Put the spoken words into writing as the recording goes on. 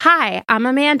Hi, I'm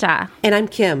Amanda. And I'm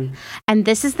Kim. And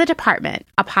this is The Department,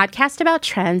 a podcast about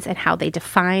trends and how they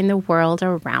define the world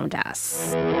around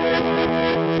us.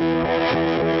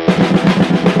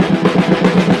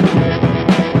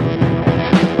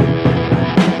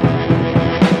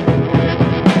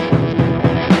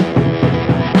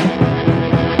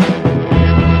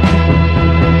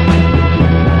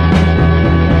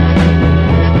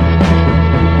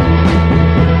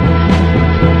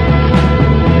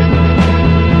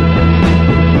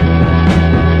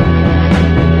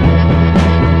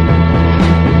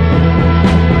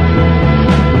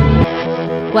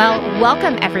 Well,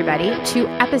 welcome everybody to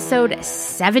episode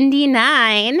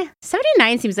 79.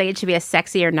 79 seems like it should be a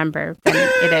sexier number than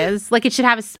it is. Like it should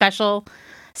have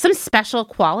some special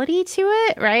quality to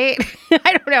it, right?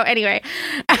 I don't know. Anyway,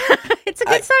 it's a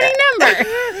good sounding number.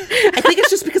 I think it's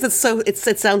just because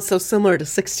it sounds so similar to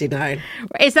 69.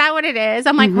 Is that what it is?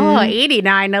 I'm like,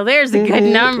 89. Now there's a good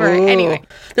number. Oh. Anyway.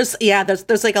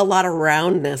 There's like a lot of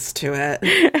roundness to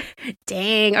it.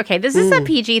 Dang. Okay, this is a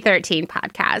PG-13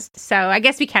 podcast, so I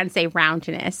guess we can say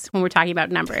roundness when we're talking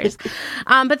about numbers.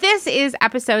 But this is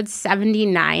episode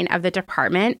 79 of The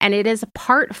Department, and it is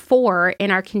part 4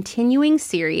 in our continuing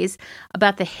series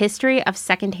about the history of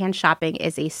secondhand shopping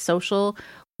as a social,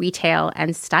 retail,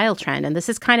 and style trend. And this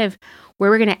is kind of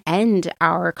where we're going to end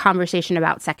our conversation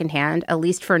about secondhand, at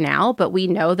least for now. But we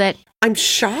know that... I'm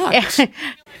shocked.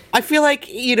 I feel like,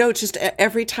 just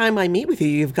every time I meet with you,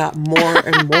 you've got more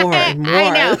and more and more.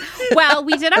 I know. Well,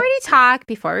 we did already talk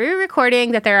before we were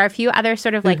recording that there are a few other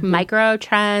sort of like micro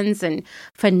trends and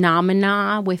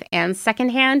phenomena within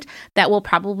secondhand that we'll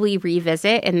probably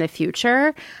revisit in the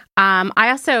future. I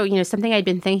also, something I'd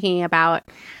been thinking about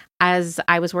as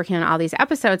I was working on all these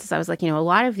episodes is I was like, a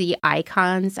lot of the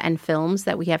icons and films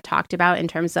that we have talked about in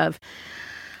terms of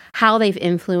how they've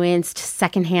influenced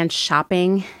secondhand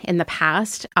shopping in the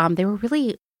past, there were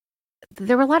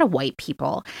a lot of white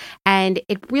people, and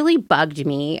it really bugged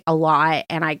me a lot.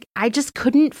 And I just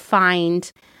couldn't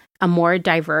find a more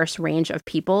diverse range of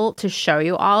people to show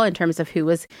you all in terms of who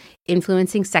was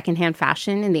influencing secondhand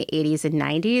fashion in the 80s and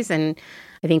 90s. And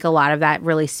I think a lot of that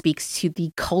really speaks to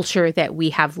the culture that we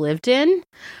have lived in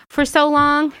for so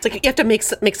long. It's like you have to make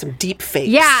some deep fakes.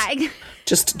 Yeah.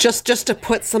 Just to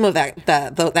put some of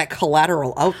that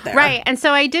collateral out there. Right. And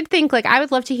so I did think, I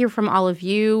would love to hear from all of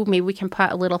you. Maybe we can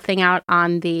put a little thing out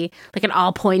on an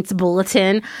all points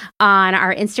bulletin on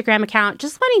our Instagram account.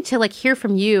 Just wanting to, hear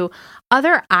from you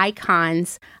other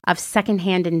icons of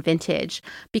secondhand and vintage,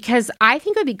 because I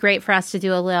think it would be great for us to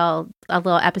do a little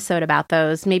episode about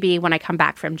those, maybe when I come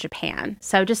back from Japan.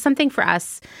 So just something for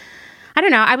us. I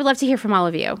don't know. I would love to hear from all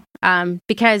of you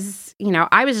because,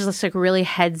 I was just really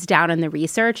heads down in the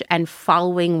research and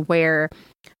following where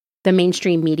the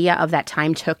mainstream media of that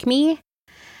time took me.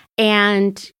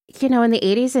 And, in the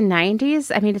 80s and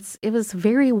 90s, it was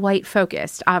very white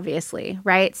focused, obviously,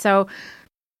 right? So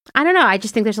I don't know. I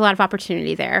just think there's a lot of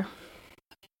opportunity there.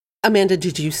 Amanda,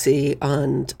 did you see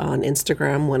on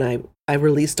Instagram when I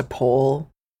released a poll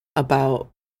about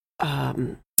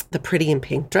the pretty in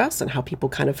pink dress and how people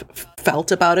kind of felt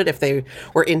about it, if they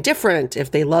were indifferent,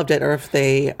 if they loved it, or if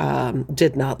they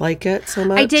did not like it so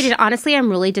much? I did. And honestly, I'm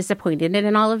really disappointed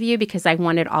in all of you because I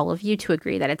wanted all of you to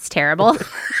agree that it's terrible.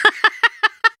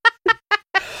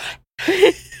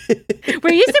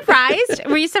 Were you surprised?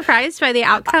 Were you surprised by the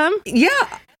outcome?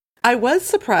 Yeah, I was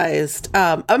surprised.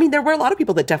 There were a lot of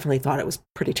people that definitely thought it was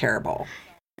pretty terrible.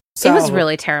 So, it was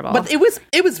really terrible. But it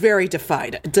was very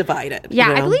divided.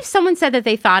 Yeah, I believe someone said that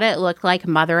they thought it looked like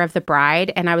Mother of the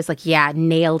Bride, and I was like, yeah,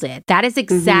 nailed it. That is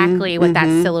exactly what that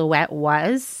silhouette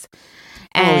was,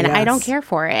 and I don't care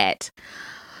for it.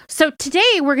 So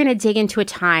today we're going to dig into a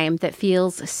time that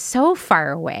feels so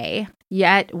far away,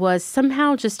 yet was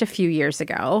somehow just a few years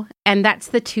ago, and that's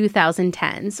the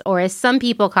 2010s, or as some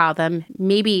people call them,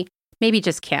 maybe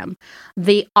just Kim,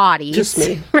 the Oddies. Just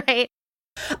me. Right?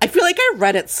 I feel like I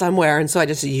read it somewhere, and so I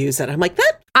just use it. I'm like,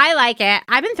 that... I like it.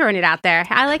 I've been throwing it out there.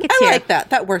 I like it too. I like that.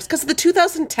 That works. Because the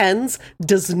 2010s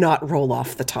does not roll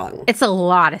off the tongue. It's a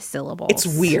lot of syllables. It's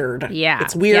weird. Yeah.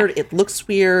 It's weird. Yeah. It looks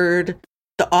weird.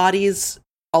 The Oddies,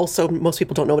 also, most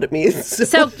people don't know what it means.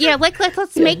 So yeah,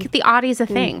 let's make the Oddies a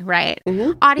thing, right?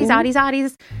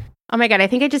 Oddies. Oh my God, I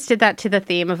think I just did that to the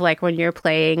theme of when you're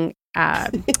playing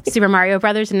Super Mario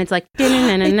Brothers, and it's like,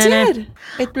 I did.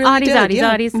 It really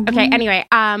Oddies. Okay, anyway,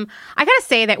 I gotta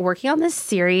say that working on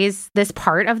this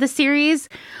part of the series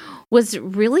was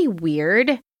really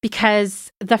weird because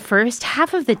the first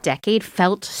half of the decade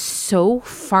felt so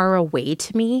far away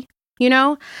to me. you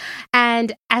know?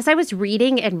 And as I was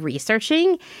reading and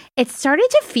researching, it started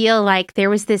to feel like there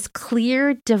was this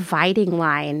clear dividing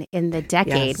line in the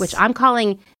decade, which I'm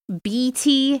calling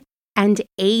BT and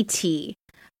AT,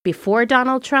 before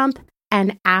Donald Trump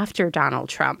and after Donald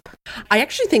Trump. I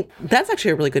actually think that's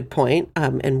actually a really good point.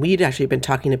 And we'd actually been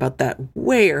talking about that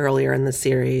way earlier in the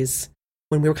series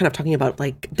when we were kind of talking about,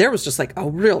 like, there was just like a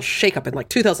real shakeup in like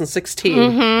 2016.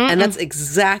 And that's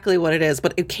exactly what it is.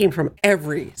 But it came from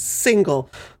every single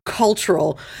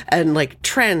cultural and like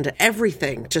trend.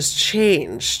 Everything just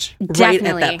changed right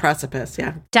at that precipice.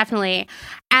 Yeah, definitely.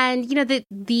 And, you know,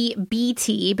 the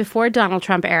BT before Donald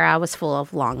Trump era was full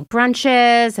of long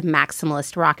brunches,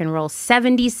 maximalist rock and roll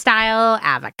 70s style,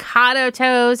 avocado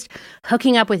toast,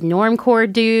 hooking up with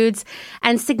normcore dudes,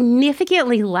 and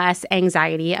significantly less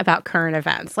anxiety about current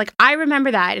events. Like, I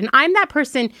remember that. And I'm that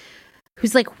person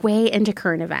who's like way into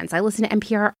current events. I listen to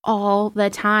NPR all the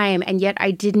time, and yet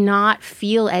I did not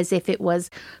feel as if it was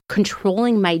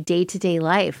controlling my day-to-day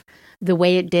life the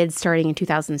way it did starting in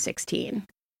 2016.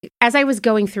 As I was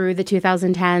going through the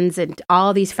 2010s and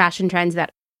all these fashion trends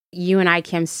that you and I,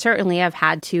 Kim, certainly have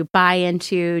had to buy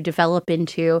into, develop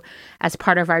into as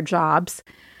part of our jobs,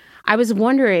 I was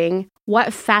wondering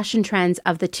what fashion trends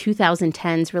of the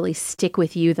 2010s really stick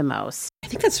with you the most. I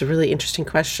think that's a really interesting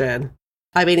question.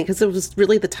 I mean, because it was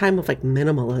really the time of like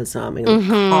minimalism and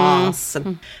costs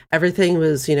and everything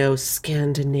was, you know,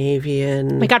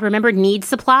 Scandinavian. Oh my God, remember Need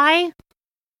Supply?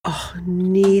 Oh,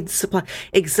 Need Supply.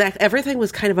 Exactly. Everything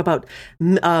was kind of about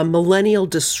millennial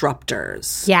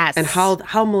disruptors. Yes. And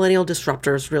how millennial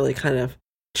disruptors really kind of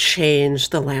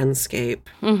changed the landscape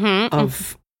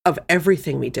of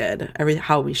everything we did,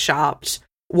 how we shopped,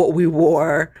 what we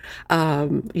wore.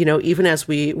 You know, even as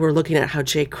we were looking at how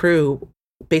J. Crew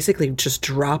basically just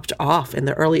dropped off in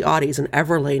the early aughties and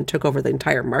Everlane took over the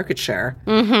entire market share.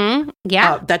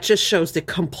 Yeah. That just shows the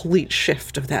complete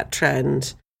shift of that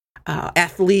trend.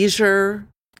 Athleisure.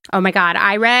 Oh my God.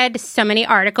 I read so many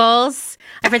articles.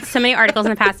 I've read so many articles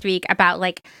in the past week about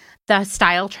like the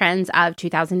style trends of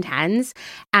 2010s.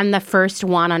 And the first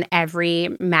one on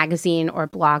every magazine or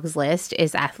blog's list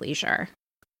is athleisure.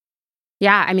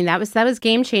 Yeah. I mean, that was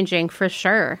game changing for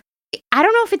sure. I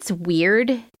don't know if it's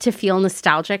weird to feel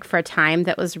nostalgic for a time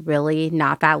that was really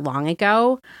not that long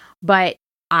ago, but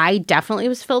I definitely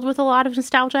was filled with a lot of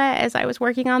nostalgia as I was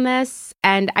working on this.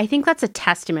 And I think that's a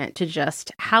testament to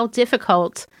just how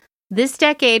difficult this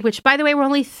decade, which, by the way, we're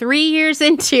only 3 years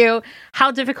into, how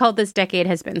difficult this decade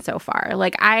has been so far.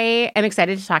 Like, I am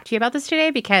excited to talk to you about this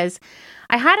today because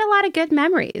I had a lot of good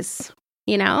memories,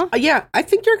 you know? I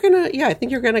think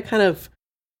you're gonna kind of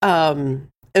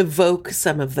evoke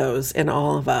some of those in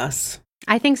all of us.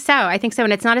 I think so.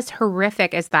 And it's not as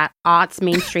horrific as that aughts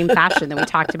mainstream fashion that we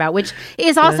talked about, which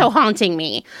is also haunting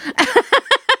me.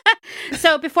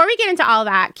 So before we get into all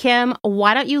that, Kim,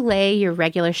 why don't you lay your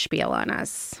regular spiel on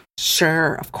us?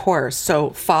 Sure, of course. So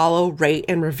follow, rate,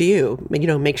 and review. You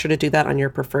know, make sure to do that on your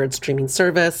preferred streaming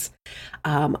service.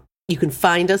 You can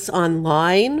find us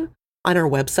online on our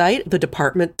website,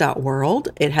 thedepartment.world.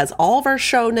 It has all of our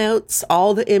show notes,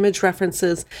 all the image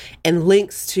references, and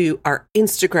links to our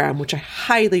Instagram, which I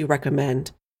highly recommend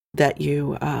that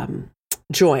you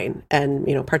join and,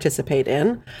 you know, participate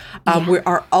in. We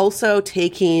are also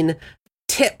taking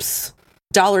tips,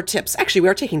 dollar tips. Actually, we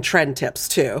are taking trend tips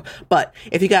too. But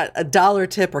if you got a dollar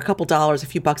tip or a couple dollars, a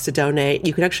few bucks to donate,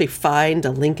 you can actually find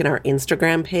a link in our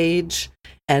Instagram page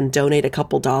and donate a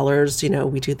couple dollars. You know,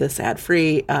 we do this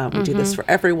ad-free. We do this for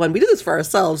everyone. We do this for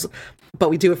ourselves, but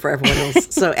we do it for everyone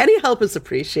else. So any help is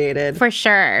appreciated. For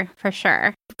sure.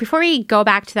 Before we go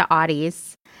back to the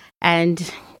oddies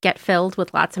and get filled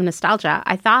with lots of nostalgia,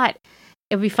 I thought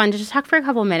it would be fun to just talk for a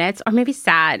couple minutes, or maybe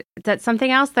sad. That's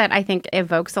something else that I think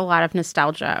evokes a lot of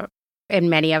nostalgia in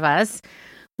many of us,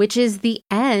 which is the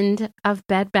end of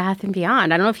Bed Bath &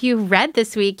 Beyond. I don't know if you read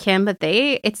this week, Kim, but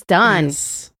it's done.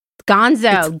 Yes.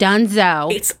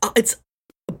 Dunzo. It's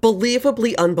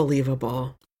believably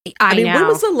unbelievable. I mean, know. when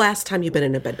was the last time you've been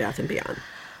in a Bed Bath & Beyond?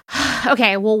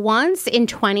 Okay, well, once in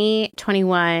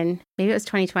 2021, maybe it was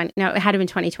 2020. No, it had to have been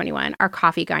 2021. Our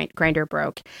coffee grinder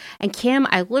broke. And Kim,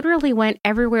 I literally went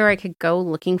everywhere I could go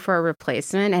looking for a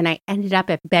replacement, and I ended up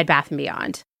at Bed Bath &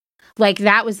 Beyond. Like,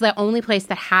 that was the only place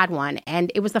that had one.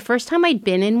 And it was the first time I'd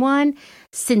been in one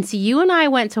since you and I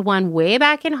went to one way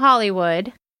back in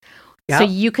Hollywood. Yep. So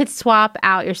you could swap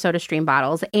out your SodaStream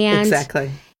bottles. And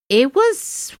exactly. It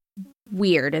was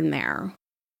weird in there.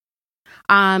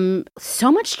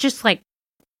 So much just like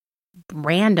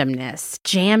randomness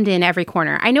jammed in every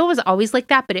corner. I know it was always like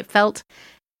that, but it felt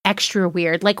extra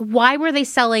weird. Like, why were they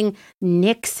selling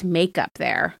NYX makeup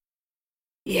there?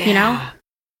 Yeah. You know?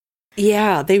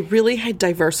 Yeah, they really had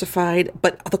diversified,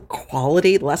 but the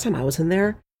quality, the last time I was in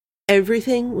there,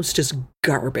 everything was just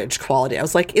garbage quality. I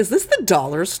was like, is this the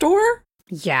dollar store?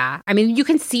 Yeah. I mean, you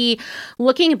can see,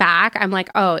 looking back, I'm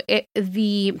like,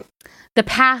 the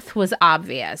path was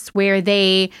obvious where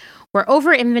they were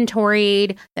over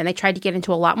inventoried. Then they tried to get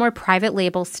into a lot more private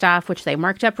label stuff, which they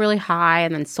marked up really high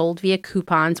and then sold via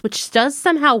coupons, which does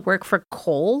somehow work for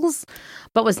Kohl's,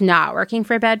 but was not working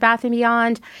for Bed Bath &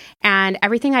 Beyond. And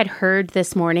everything I'd heard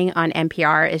this morning on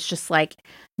NPR is just like,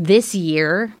 this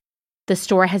year, the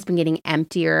store has been getting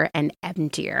emptier and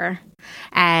emptier.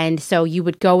 And so you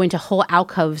would go into whole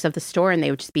alcoves of the store and they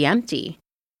would just be empty.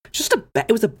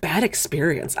 It was a bad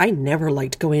experience. I never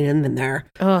liked going in there.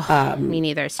 Me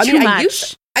neither. It's too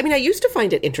much. I used to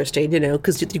find it interesting,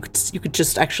 because you could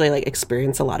just actually like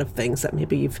experience a lot of things that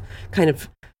maybe you've kind of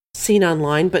seen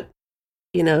online, but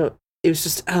it was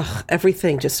just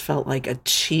everything just felt like a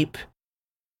cheap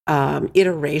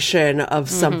iteration of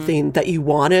something that you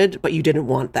wanted, but you didn't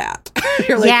want that.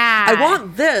 You're like, yeah.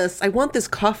 I want this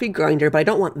coffee grinder, but I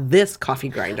don't want this coffee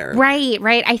grinder. Right.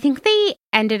 I think they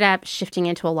ended up shifting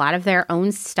into a lot of their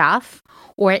own stuff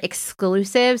or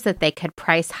exclusives that they could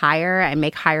price higher and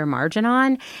make higher margin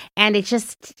on. And it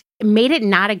just made it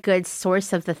not a good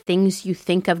source of the things you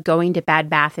think of going to Bed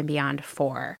Bath & Beyond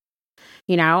for,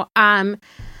 Yeah,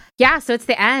 so it's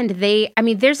the end.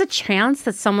 There's a chance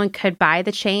that someone could buy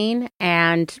the chain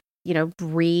and,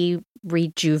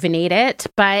 rejuvenate it.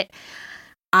 But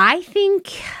I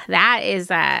think that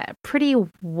is a pretty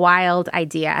wild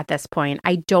idea at this point.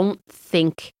 I don't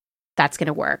think that's going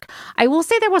to work. I will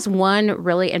say there was one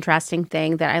really interesting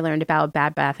thing that I learned about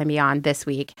Bed Bath & Beyond this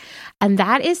week, and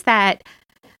that is that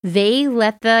they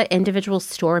let the individual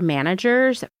store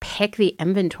managers pick the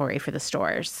inventory for the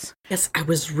stores. Yes, I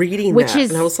was reading that,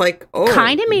 and I was like, oh.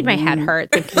 Kind of made my head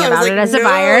hurt thinking about it as a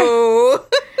buyer.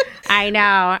 I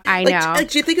know.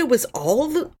 Do you think it was all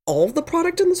the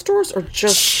product in the stores or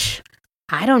just...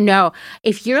 I don't know.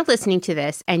 If you're listening to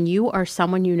this and you are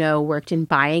someone worked in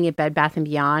buying at Bed Bath &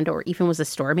 Beyond or even was a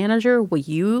store manager, will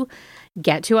you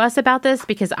get to us about this?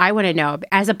 Because I want to know.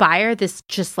 As a buyer, this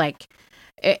just like...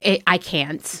 I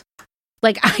can't.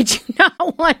 Like, I do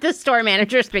not want the store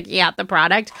managers picking out the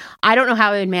product. I don't know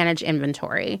how I would manage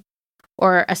inventory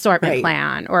or assortment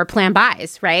plan or plan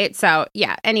buys, right? So,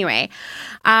 yeah, anyway.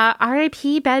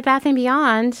 RIP Bed Bath &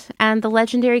 Beyond and the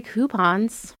legendary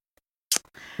coupons.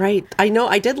 Right. I know.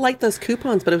 I did like those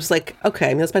coupons, but it was like, okay,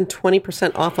 I'm going to spend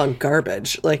 20% off on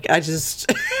garbage. Like, I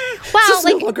just... Well, it's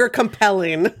no longer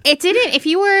compelling. It didn't... If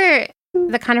you were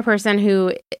the kind of person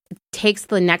who takes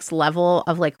the next level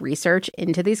of like research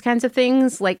into these kinds of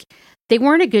things, like they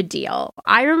weren't a good deal.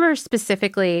 I remember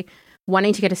specifically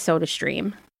wanting to get a Soda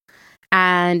Stream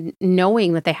and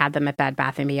knowing that they had them at Bed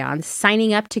Bath & Beyond,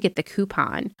 signing up to get the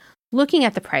coupon, looking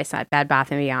at the price at Bed Bath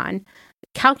 & Beyond,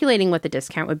 calculating what the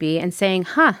discount would be and saying,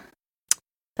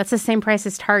 that's the same price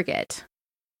as Target.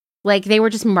 Like they were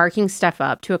just marking stuff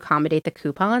up to accommodate the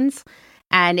coupons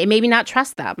and it made me not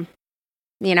trust them,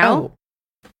 Oh.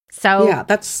 So yeah,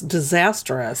 that's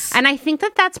disastrous. And I think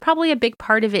that that's probably a big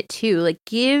part of it too. Like,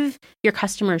 give your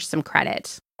customers some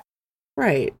credit.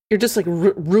 Right. You're just like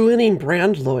ruining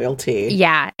brand loyalty.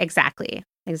 Yeah, exactly.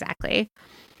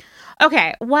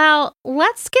 Okay, well,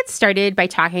 let's get started by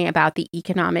talking about the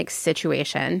economic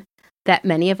situation that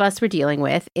many of us were dealing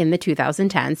with in the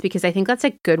 2010s, because I think that's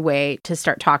a good way to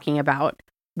start talking about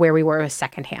where we were with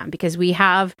secondhand, because we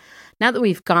have, now that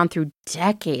we've gone through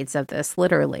decades of this,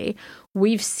 literally,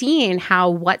 we've seen how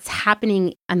what's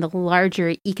happening in the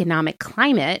larger economic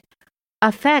climate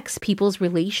affects people's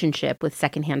relationship with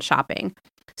secondhand shopping.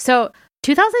 So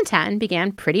 2010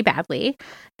 began pretty badly.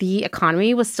 The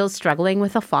economy was still struggling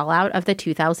with the fallout of the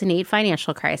 2008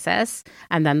 financial crisis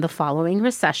and then the following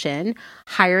recession.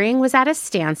 Hiring was at a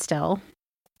standstill,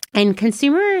 and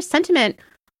consumer sentiment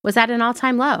was at an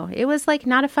all-time low. It was like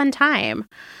not a fun time.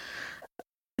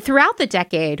 Throughout the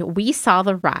decade, we saw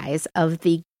the rise of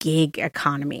the gig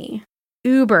economy.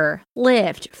 Uber,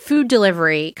 Lyft, food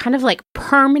delivery, kind of like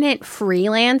permanent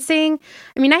freelancing.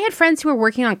 I mean, I had friends who were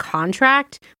working on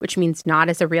contract, which means not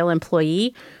as a real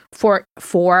employee, for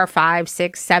 4, 5,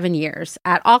 6, 7 years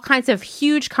at all kinds of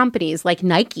huge companies like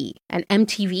Nike and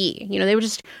MTV. They were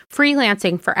just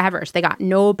freelancing forever, so they got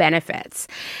no benefits.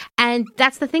 And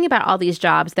that's the thing about all these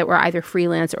jobs that were either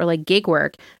freelance or like gig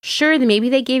work. Sure, maybe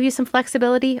they gave you some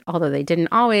flexibility, although they didn't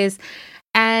always.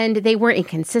 And they weren't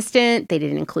inconsistent, they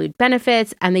didn't include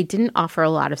benefits, and they didn't offer a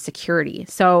lot of security.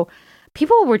 So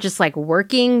people were just like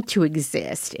working to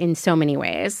exist in so many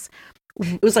ways.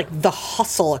 It was like the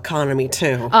hustle economy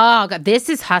too. Oh, God, this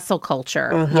is hustle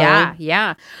culture. Uh-huh.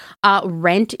 Yeah.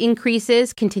 Rent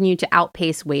increases continue to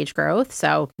outpace wage growth.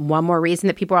 So one more reason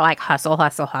that people are like, hustle,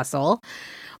 hustle, hustle.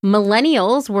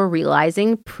 Millennials were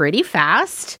realizing pretty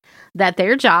fast that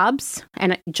their jobs,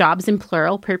 and jobs in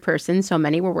plural per person, so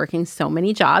many were working so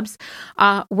many jobs,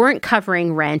 weren't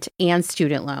covering rent and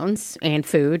student loans and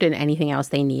food and anything else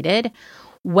they needed.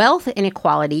 Wealth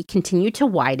inequality continued to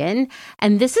widen.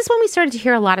 And this is when we started to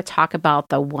hear a lot of talk about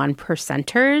the one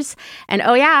percenters. And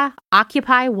oh yeah,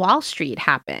 Occupy Wall Street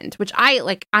happened, which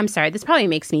I'm sorry, this probably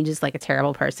makes me just like a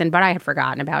terrible person, but I had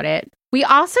forgotten about it. We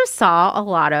also saw a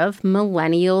lot of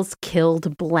millennials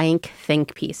killed blank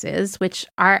think pieces, which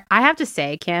are, I have to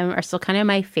say, Kim, are still kind of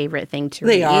my favorite thing to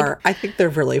read. They are. I think they're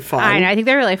really fun. I know. I think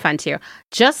they're really fun too.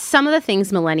 Just some of the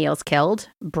things millennials killed: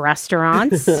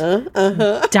 restaurants,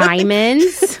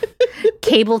 diamonds,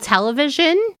 cable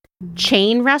television,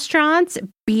 chain restaurants,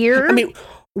 beer. I mean,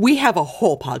 we have a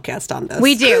whole podcast on this.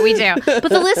 We do. But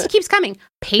the list keeps coming.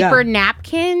 Paper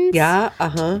napkins.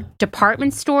 Yeah.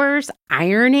 Department stores,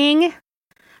 ironing,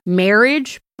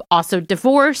 marriage, also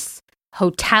divorce,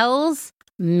 hotels,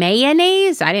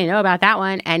 mayonnaise. I didn't know about that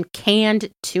one. And canned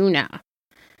tuna.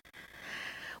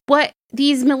 What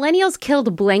these millennials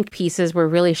killed blank pieces were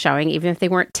really showing, even if they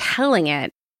weren't telling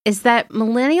it, is that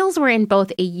millennials were in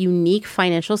both a unique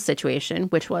financial situation,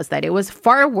 which was that it was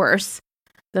far worse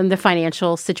than the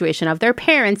financial situation of their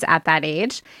parents at that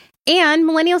age, and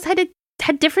millennials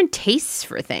had different tastes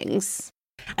for things.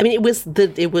 I mean, it was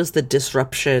the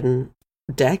disruption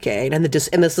decade, and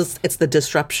it's the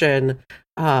disruption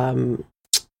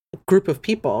group of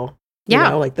people. Yeah,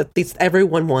 you know, like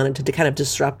everyone wanted to kind of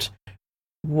disrupt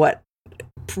what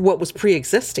was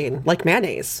pre-existing, like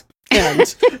mayonnaise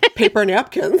and paper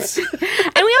napkins. And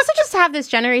we also just have this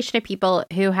generation of people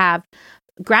who have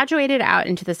graduated out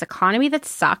into this economy that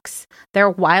sucks. They're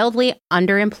wildly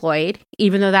underemployed,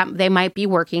 even though that they might be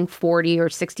working 40 or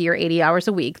 60 or 80 hours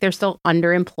a week. They're still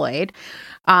underemployed.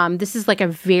 This is like a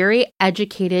very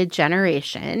educated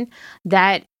generation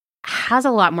that has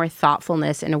a lot more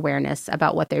thoughtfulness and awareness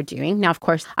about what they're doing. Now, of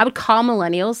course, I would call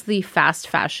millennials the fast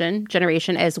fashion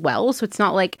generation as well. So it's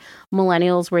not like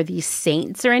millennials were these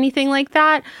saints or anything like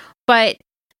that. But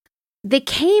they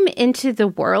came into the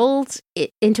world,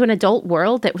 into an adult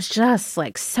world that was just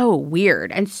like so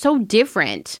weird and so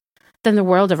different than the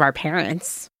world of our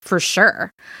parents, for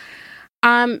sure.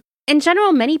 In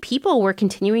general, many people were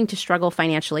continuing to struggle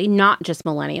financially, not just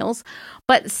millennials,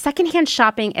 but secondhand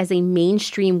shopping as a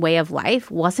mainstream way of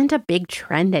life wasn't a big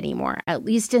trend anymore, at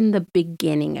least in the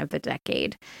beginning of the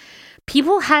decade.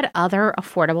 People had other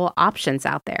affordable options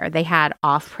out there. They had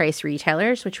off-price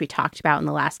retailers, which we talked about in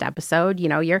the last episode. You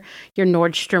know, your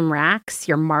Nordstrom Racks,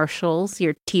 your Marshalls,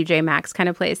 your TJ Maxx kind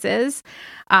of places.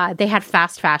 They had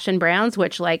fast fashion brands,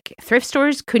 which like thrift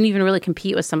stores couldn't even really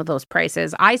compete with some of those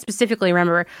prices. I specifically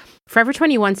remember Forever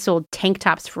 21 sold tank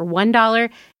tops for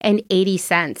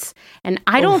 $1.80. And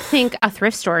I don't think a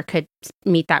thrift store could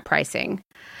meet that pricing.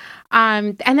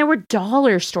 And there were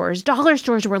dollar stores. Dollar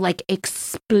stores were like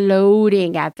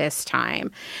exploding at this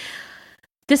time.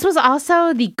 This was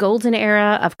also the golden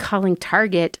era of calling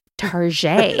Target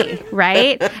Target,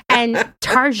 right? And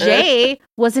Target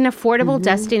was an affordable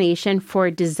destination for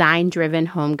design-driven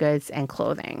home goods and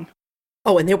clothing.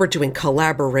 Oh, and they were doing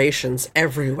collaborations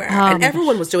everywhere. And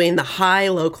everyone was doing the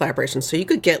high-low collaborations. So you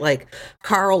could get like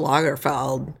Karl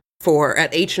Lagerfeld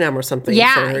at H&M or something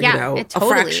for, a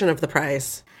fraction of the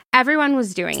price. Everyone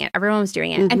was doing it.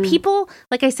 And people,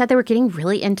 like I said, they were getting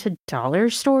really into dollar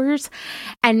stores.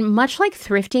 And much like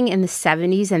thrifting in the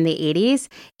 70s and the 80s,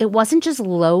 it wasn't just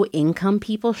low-income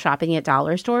people shopping at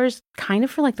dollar stores, kind of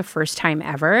for like the first time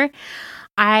ever.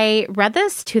 I read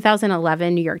this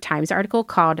 2011 New York Times article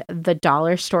called The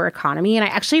Dollar Store Economy. And I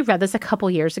actually read this a couple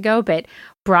years ago, but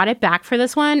brought it back for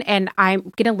this one. And I'm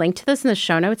going to link to this in the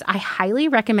show notes. I highly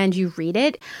recommend you read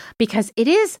it because it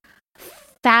is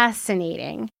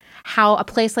fascinating how a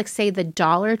place like, say, the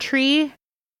Dollar Tree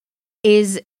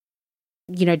is,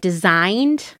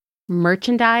 designed,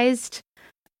 merchandised,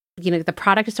 the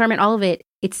product assortment, all of it.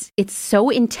 It's so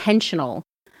intentional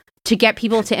to get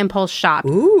people to impulse shop.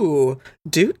 Ooh,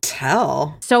 do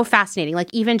tell. So fascinating. Like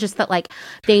even just that, like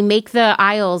they make the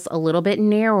aisles a little bit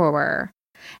narrower.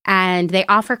 And they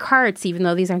offer carts, even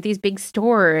though these aren't these big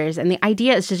stores. And the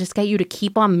idea is to just get you to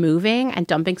keep on moving and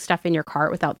dumping stuff in your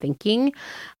cart without thinking.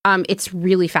 It's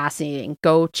really fascinating.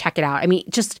 Go check it out. I mean,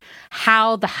 just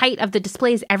how the height of the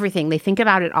displays, everything. They think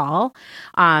about it all.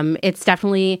 It's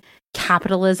definitely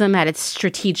capitalism at its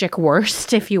strategic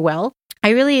worst, if you will. I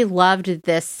really loved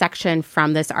this section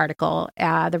from this article.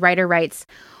 The writer writes,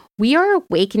 We are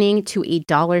awakening to a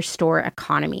dollar store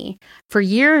economy. For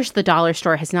years, the dollar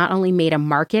store has not only made a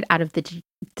market out of the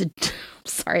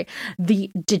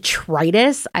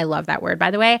detritus, I love that word,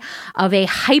 by the way, of a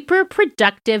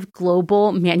hyper-productive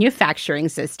global manufacturing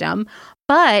system,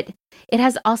 but it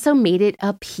has also made it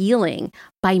appealing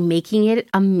by making it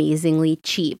amazingly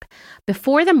cheap.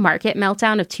 Before the market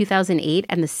meltdown of 2008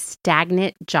 and the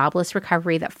stagnant, jobless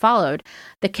recovery that followed,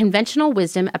 the conventional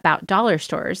wisdom about dollar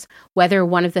stores, whether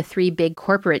one of the three big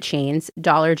corporate chains,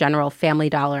 Dollar General, Family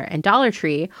Dollar, and Dollar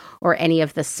Tree, or any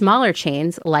of the smaller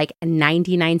chains like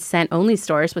 99-cent only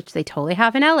stores, which they totally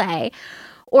have in LA,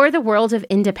 or the world of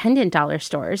independent dollar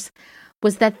stores,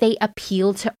 was that they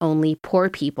appeal to only poor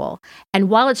people. And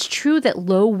while it's true that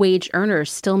low-wage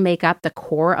earners still make up the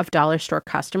core of dollar store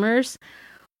customers,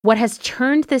 what has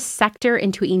turned this sector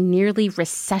into a nearly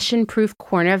recession-proof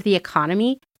corner of the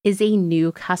economy is a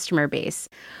new customer base.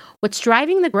 What's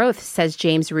driving the growth, says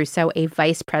James Russo, a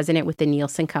vice president with the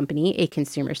Nielsen Company, a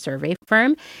consumer survey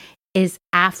firm, is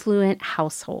affluent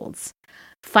households.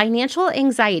 Financial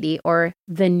anxiety, or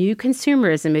the new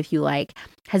consumerism, if you like,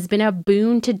 has been a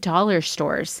boon to dollar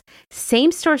stores.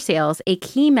 Same-store sales, a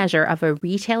key measure of a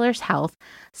retailer's health,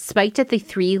 spiked at the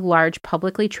three large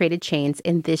publicly traded chains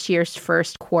in this year's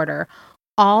first quarter.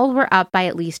 All were up by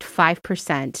at least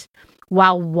 5%,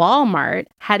 while Walmart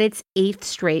had its 8th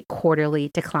straight quarterly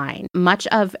decline. Much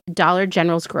of Dollar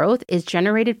General's growth is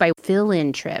generated by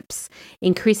fill-in trips,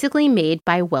 increasingly made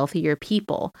by wealthier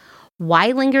people.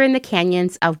 Why linger in the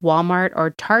canyons of Walmart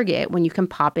or Target when you can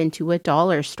pop into a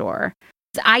dollar store?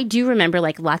 I do remember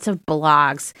lots of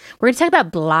blogs. We're going to talk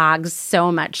about blogs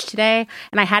so much today.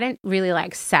 And I hadn't really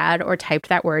said or typed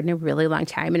that word in a really long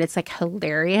time. And it's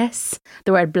hilarious,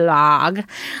 the word blog.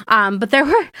 But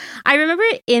I remember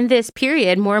in this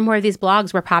period, more and more of these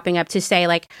blogs were popping up to say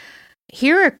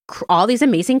here are all these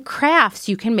amazing crafts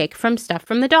you can make from stuff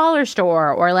from the dollar store,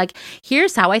 or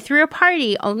here's how I threw a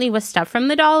party only with stuff from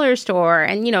the dollar store.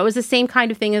 And, it was the same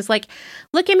kind of thing as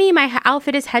look at me, my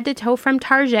outfit is head to toe from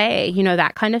Target,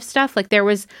 that kind of stuff. There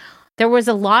was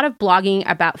a lot of blogging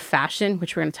about fashion,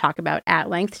 which we're going to talk about at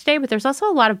length today, but there's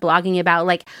also a lot of blogging about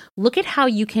look at how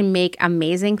you can make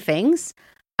amazing things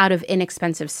out of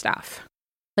inexpensive stuff.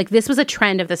 This was a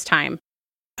trend of this time.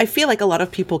 I feel like a lot of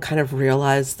people kind of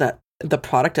realize that the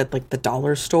product at the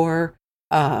dollar store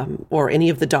or any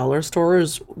of the dollar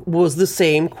stores was the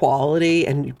same quality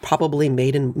and probably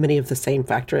made in many of the same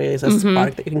factories as the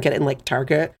product that you can get in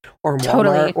Target or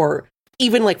Walmart or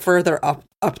even further up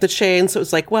the chain. So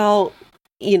it's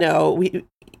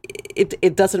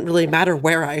it doesn't really matter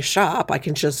where I shop. I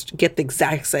can just get the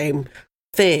exact same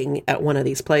thing at one of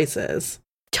these places.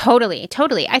 Totally.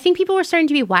 I think people were starting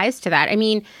to be wise to that. I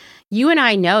mean, you and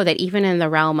I know that even in the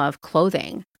realm of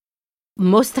clothing,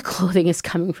 most of the clothing is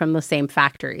coming from the same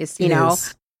factories, you know?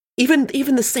 Even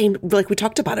the same, we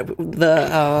talked about it,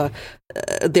 the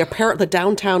apparel, the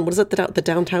downtown, what is it, the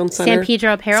downtown center? San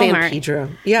Pedro Apparel Mart. San Pedro,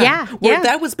 yeah.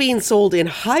 That was being sold in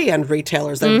high-end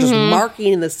retailers that were just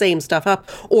marking the same stuff up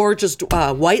or just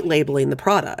white labeling the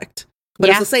product. But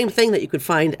it's the same thing that you could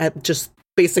find at just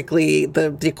basically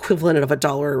the equivalent of a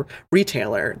dollar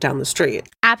retailer down the street.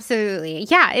 Absolutely.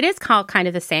 Yeah, it is kind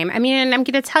of the same. I mean, and I'm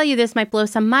going to tell you, this might blow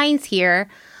some minds here,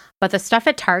 but the stuff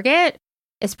at Target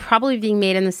is probably being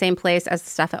made in the same place as the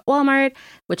stuff at Walmart,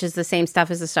 which is the same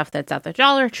stuff as the stuff that's at the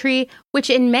Dollar Tree, which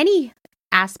in many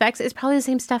aspects is probably the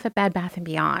same stuff at Bed Bath &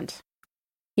 Beyond.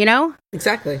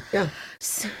 Exactly. Yeah.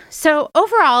 So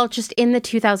overall, just in the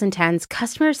 2010s,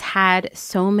 customers had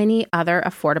so many other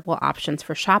affordable options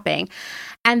for shopping.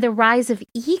 And the rise of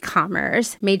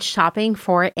e-commerce made shopping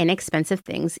for inexpensive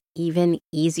things even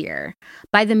easier.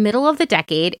 By the middle of the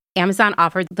decade, Amazon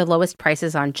offered the lowest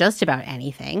prices on just about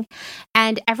anything.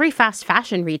 And every fast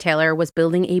fashion retailer was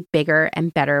building a bigger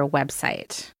and better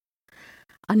website.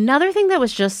 Another thing that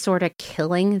was just sort of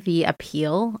killing the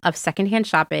appeal of secondhand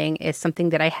shopping is something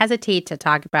that I hesitate to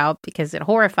talk about because it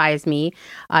horrifies me.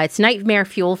 It's nightmare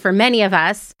fuel for many of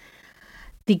us.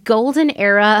 The golden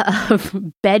era of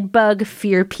bedbug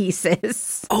fear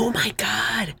pieces. Oh my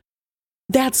God.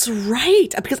 That's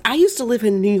right. Because I used to live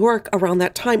in New York around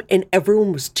that time and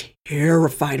everyone was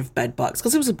terrified of bedbugs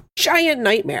because it was a giant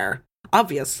nightmare,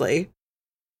 obviously.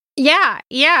 Yeah.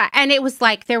 And it was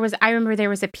I remember there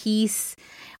was a piece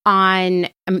on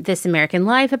This American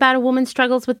Life about a woman's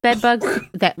struggles with bedbugs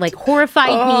that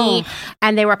horrified me.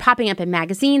 And they were popping up in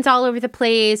magazines all over the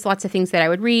place. Lots of things that I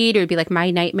would read. It would be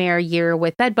my nightmare year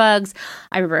with bedbugs.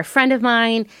 I remember a friend of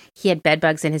mine, he had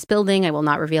bedbugs in his building. I will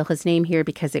not reveal his name here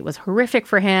because it was horrific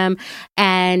for him.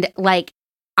 And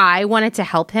I wanted to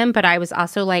help him, but I was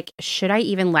also should I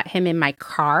even let him in my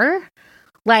car?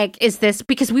 Like, is this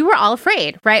because we were all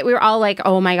afraid, right? We were all like,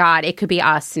 oh my God, it could be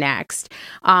us next.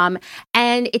 And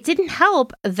it didn't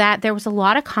help that there was a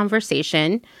lot of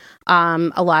conversation,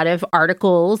 a lot of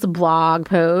articles, blog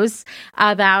posts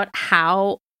about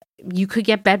how you could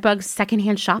get bed bugs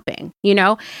secondhand shopping, you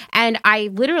know? And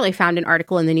I literally found an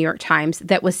article in the New York Times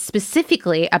that was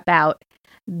specifically about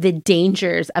the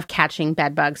dangers of catching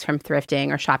bed bugs from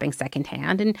thrifting or shopping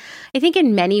secondhand. And I think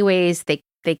in many ways they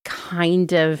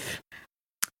kind of,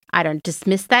 I don't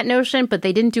dismiss that notion, but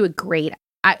they didn't do a great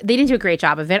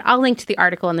job of it. I'll link to the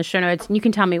article in the show notes, and you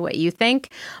can tell me what you think.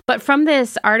 But from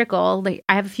this article,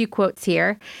 I have a few quotes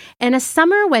here. In a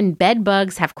summer when bed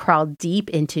bugs have crawled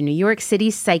deep into New York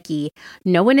City's psyche,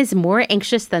 no one is more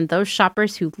anxious than those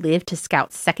shoppers who live to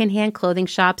scout secondhand clothing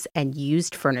shops and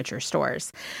used furniture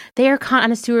stores. They are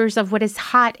connoisseurs of what is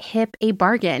hot, hip, a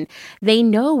bargain. They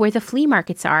know where the flea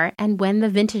markets are and when the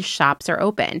vintage shops are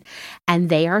open. And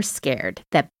they are scared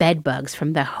that bed bugs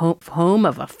from the home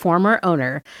of a former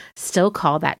owner still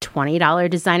call that $20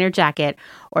 designer jacket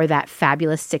or that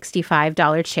fabulous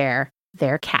 $65 chair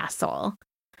their castle.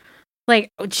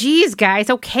 Like, oh, geez, guys,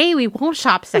 okay, we won't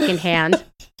shop secondhand.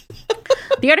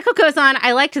 The article goes on.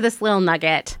 I liked this little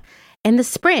nugget. In the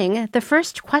spring, the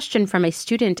first question from a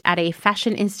student at a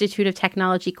Fashion Institute of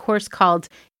Technology course called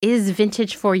Is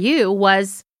Vintage for You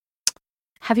was,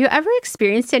 have you ever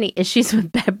experienced any issues with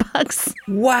bed bugs?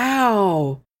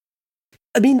 Wow.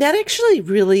 I mean, that actually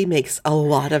really makes a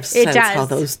lot of sense. How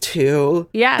those two,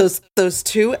 those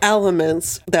two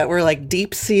elements that were like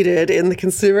deep seated in the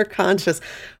consumer conscious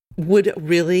would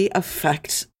really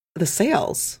affect the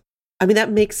sales. I mean, that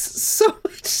makes so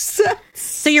much sense.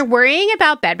 So you're worrying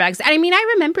about bed bugs. I mean,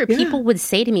 I remember people would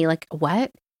say to me like,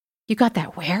 "What? You got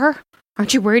that where?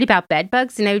 Aren't you worried about bed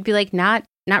bugs?" And I would be like, "Not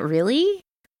really."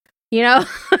 You know,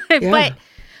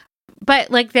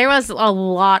 But like there was a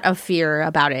lot of fear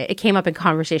about it. It came up in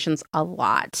conversations a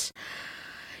lot.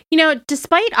 You know,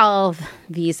 despite all of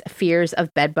these fears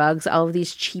of bed bugs, all of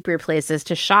these cheaper places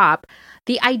to shop,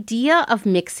 the idea of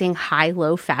mixing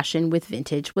high-low fashion with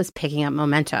vintage was picking up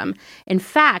momentum. In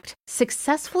fact,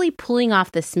 successfully pulling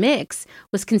off this mix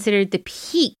was considered the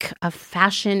peak of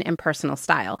fashion and personal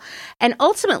style. And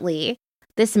ultimately,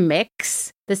 this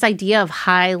mix, this idea of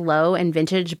high-low and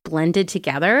vintage blended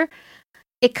together,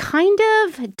 it kind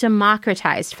of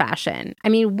democratized fashion. I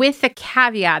mean, with the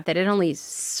caveat that it only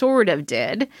sort of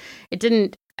did. It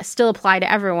didn't still apply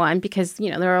to everyone because, you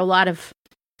know, there are a lot of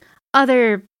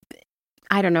other,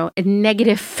 I don't know,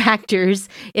 negative factors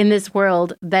in this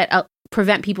world that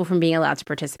prevent people from being allowed to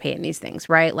participate in these things,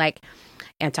 right? Like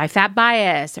anti-fat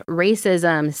bias,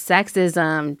 racism,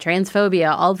 sexism,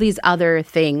 transphobia, all these other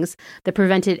things that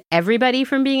prevented everybody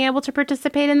from being able to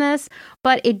participate in this.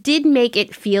 But it did make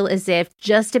it feel as if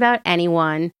just about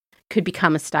anyone could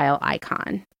become a style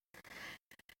icon.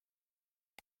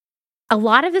 A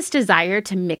lot of this desire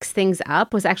to mix things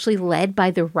up was actually led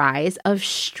by the rise of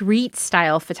street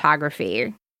style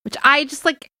photography, which I just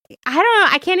like, I don't know,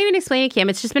 I can't even explain it, Kim.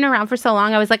 It's just been around for so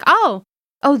long. I was like, oh,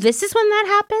 this is when that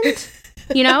happened?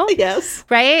 You know? Yes.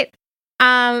 Right?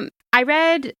 I've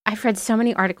read so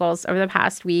many articles over the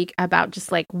past week about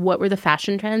just like what were the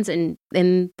fashion trends in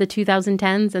the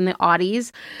 2010s and the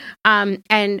aughties.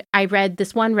 And I read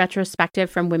this one retrospective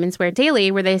from Women's Wear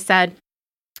Daily where they said,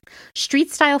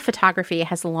 street style photography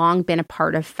has long been a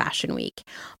part of Fashion Week,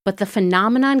 but the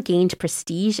phenomenon gained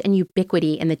prestige and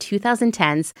ubiquity in the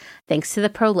 2010s thanks to the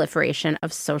proliferation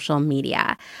of social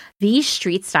media. These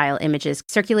street style images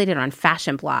circulated on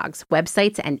fashion blogs,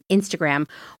 websites, and Instagram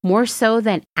more so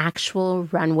than actual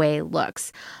runway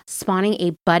looks, spawning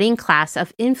a budding class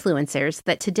of influencers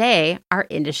that today are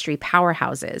industry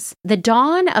powerhouses. The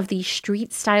dawn of the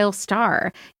street style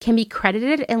star can be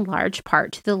credited in large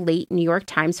part to the late New York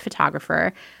Times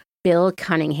photographer Bill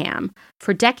Cunningham.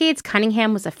 For decades,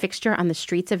 Cunningham was a fixture on the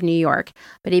streets of New York,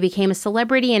 but he became a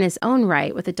celebrity in his own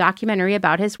right with a documentary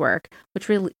about his work, which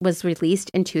was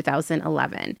released in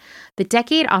 2011. The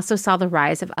decade also saw the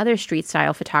rise of other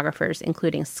street-style photographers,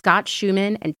 including Scott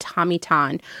Schumann and Tommy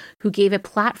Ton, who gave a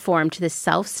platform to the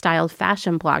self-styled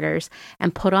fashion bloggers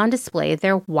and put on display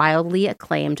their wildly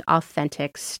acclaimed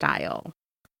authentic style.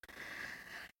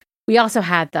 We also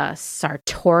had the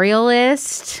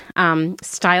sartorialist.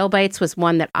 Style Bites was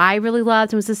one that I really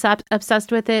loved and was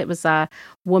obsessed with it. It was a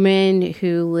woman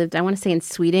who lived, I want to say, in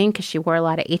Sweden because she wore a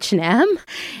lot of H&M.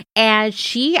 And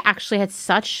she actually had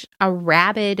such a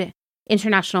rabid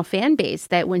international fan base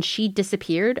that when she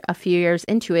disappeared a few years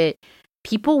into it,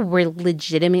 people were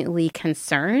legitimately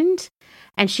concerned.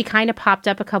 And she kind of popped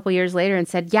up a couple years later and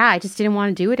said, yeah, I just didn't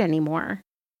want to do it anymore.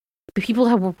 people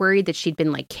who were worried that she'd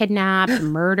been like kidnapped,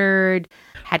 murdered,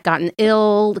 had gotten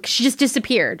ill. She just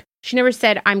disappeared. She never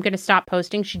said, I'm going to stop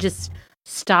posting. She just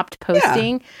stopped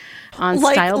posting on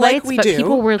Style Bites, but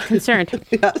people were concerned.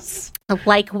 Yes.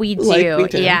 Like we do.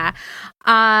 Yeah.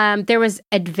 There was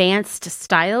Advanced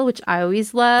Style, which I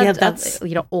always loved. Yeah, that's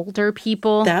older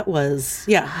people. That was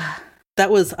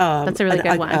that's a really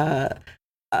good one.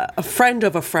 A friend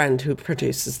of a friend who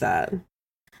produces that.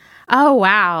 Oh,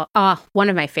 wow. Oh, one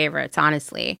of my favorites,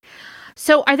 honestly.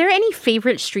 So are there any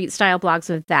favorite street style blogs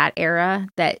of that era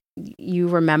that you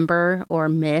remember or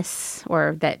miss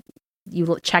or that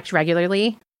you checked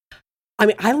regularly? I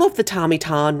mean, I love the Tommy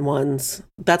Ton ones.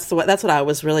 That's what I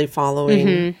was really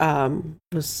following.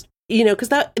 Was because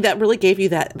that really gave you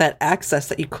that access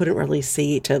that you couldn't really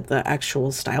see to the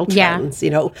actual style trends.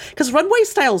 Because runway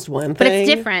style is one thing, but it's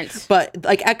different. But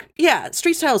like,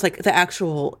 street style is like the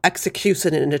actual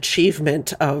execution and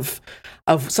achievement of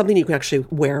something you can actually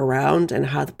wear around and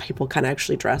how the people kind of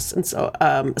actually dress. And so,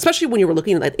 especially when you were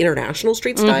looking at international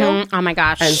street style, oh my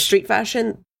gosh, and street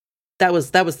fashion. That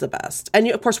was the best. And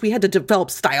of course, we had to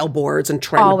develop style boards and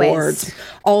trend boards,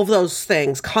 all of those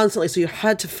things constantly. So you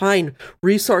had to find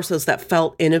resources that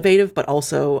felt innovative, but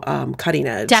also cutting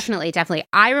edge. Definitely.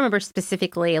 I remember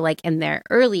specifically like in their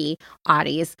early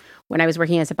oddies when I was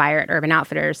working as a buyer at Urban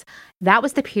Outfitters, that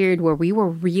was the period where we were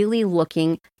really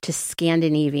looking to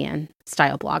Scandinavian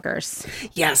style bloggers.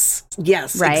 Yes,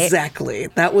 right? Exactly.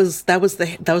 That was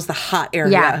the hot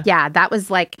area. Yeah. That was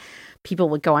like, people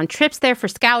would go on trips there for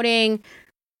scouting.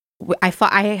 I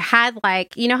had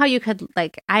like, how you could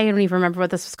like, I don't even remember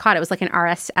what this was called. It was like an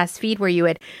RSS feed where you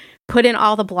would put in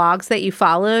all the blogs that you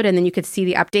followed and then you could see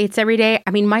the updates every day.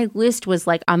 I mean, my list was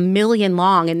like a million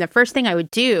long. And the first thing I would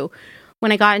do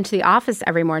when I got into the office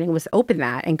every morning was open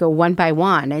that and go one by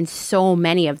one. And so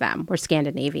many of them were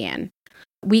Scandinavian.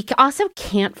 We also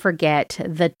can't forget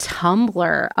the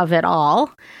Tumblr of it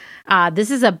all.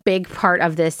 This is a big part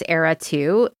of this era,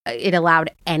 too. It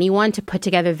allowed anyone to put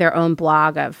together their own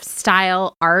blog of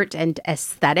style, art, and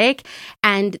aesthetic.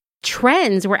 And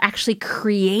trends were actually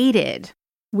created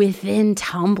within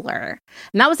Tumblr.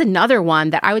 And that was another one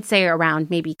that I would say around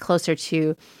maybe closer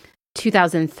to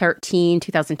 2013,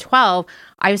 2012,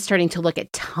 I was starting to look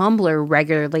at Tumblr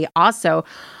regularly also,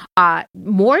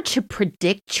 more to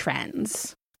predict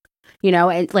trends,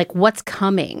 and like what's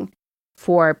coming.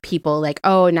 For people like,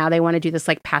 oh, now they want to do this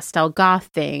like pastel goth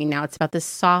thing. Now it's about this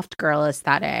soft girl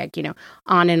aesthetic,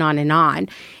 on and on and on.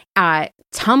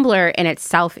 Tumblr in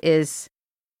itself is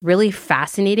really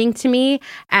fascinating to me.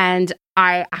 And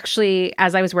I actually,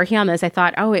 as I was working on this, I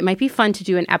thought, oh, it might be fun to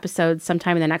do an episode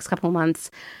sometime in the next couple of months,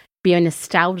 be a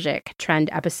nostalgic trend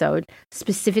episode,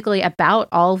 specifically about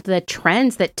all of the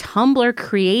trends that Tumblr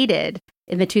created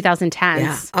in the 2010s.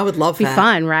 Yeah, I would love that. Be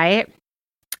fun, right?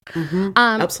 Mm-hmm.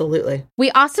 Absolutely. We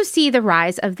also see the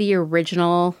rise of the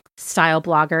original style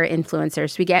blogger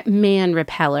influencers. We get Man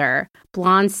Repeller,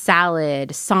 Blonde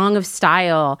Salad, Song of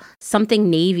Style,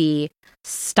 Something Navy,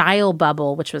 Style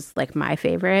Bubble, which was like my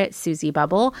favorite, Susie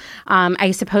Bubble. I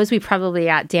suppose we probably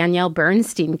got Danielle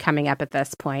Bernstein coming up at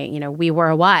this point. We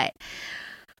Were What?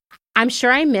 I'm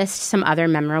sure I missed some other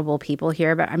memorable people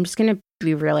here, but I'm just going to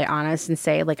be really honest and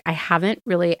say, like, I haven't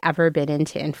really ever been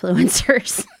into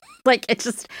influencers. Like, it's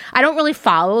just, I don't really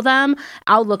follow them.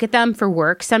 I'll look at them for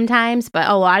work sometimes, but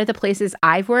a lot of the places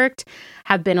I've worked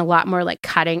have been a lot more like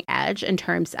cutting edge in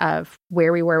terms of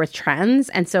where we were with trends.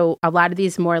 And so a lot of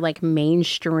these more like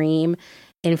mainstream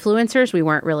influencers we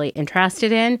weren't really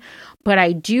interested in. But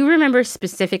I do remember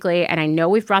specifically, and I know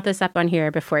we've brought this up on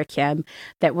here before, Kim,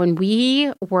 that when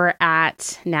we were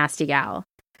at Nasty Gal,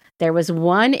 there was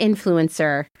one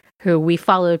influencer who we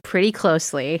followed pretty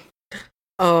closely.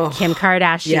 Oh, Kim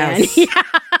Kardashian. Yes. Yeah.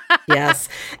 Yes.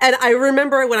 And I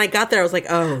remember when I got there, I was like,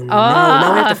 oh, no.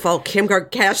 Now I have to follow Kim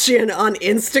Kardashian on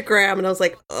Instagram. And I was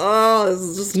like, oh, this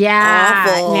is just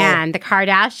awful. Man, the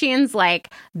Kardashians,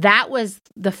 like, that was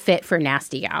the fit for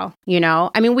Nasty Gal,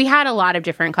 I mean, we had a lot of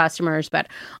different customers, but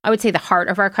I would say the heart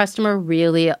of our customer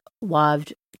really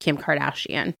loved Kim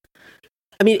Kardashian.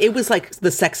 I mean, it was like the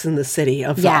Sex and the City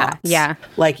of that. Yeah.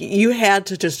 Like, you had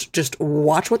to just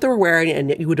watch what they were wearing,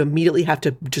 and you would immediately have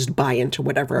to just buy into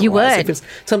whatever it was. If it's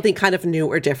something kind of new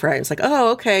or different, it's like, oh,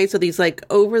 okay, so these like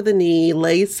over the knee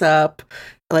lace up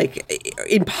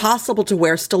impossible to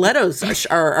wear stilettos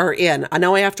are in. I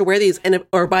know I have to wear these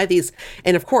or buy these,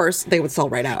 and of course they would sell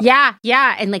right out. Yeah,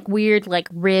 and like weird like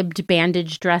ribbed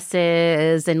bandage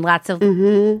dresses and lots of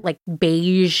like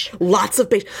beige. Lots of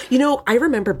beige. I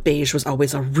remember beige was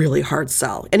always a really hard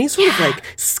sell. Any sort of like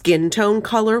skin tone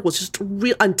color was just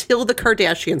real until the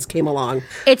Kardashians came along.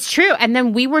 It's true, and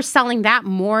then we were selling that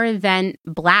more than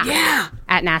black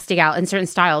at Nasty Gal in certain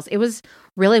styles. It was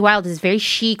really wild. It's very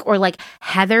chic. Or like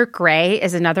heather gray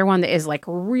is another one that is like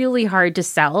really hard to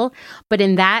sell. But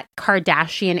in that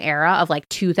Kardashian era of like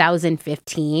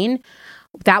 2015,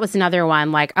 that was another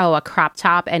one like, a crop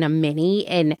top and a mini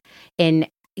in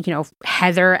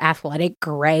heather athletic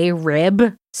gray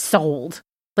rib sold.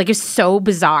 Like, it's so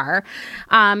bizarre.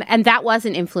 And that was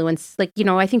an influence. Like,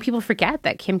 I think people forget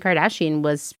that Kim Kardashian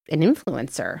was an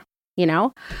influencer,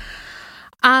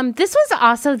 This was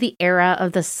also the era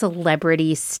of the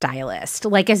celebrity stylist,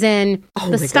 like as in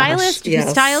the stylist who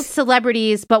styled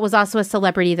celebrities, but was also a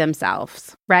celebrity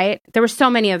themselves, right? There were so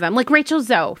many of them, like Rachel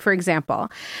Zoe, for example.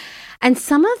 And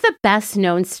some of the best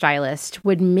known stylists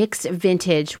would mix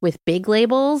vintage with big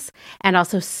labels and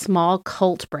also small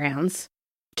cult brands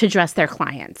to dress their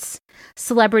clients.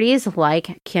 Celebrities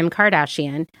like Kim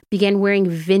Kardashian began wearing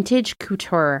vintage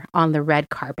couture on the red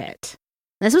carpet.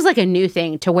 This was like a new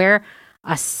thing to wear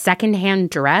a secondhand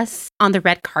dress on the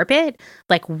red carpet.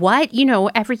 Like what?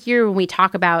 Every year when we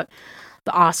talk about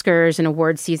the Oscars and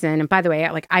award season, and by the way,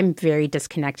 like I'm very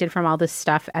disconnected from all this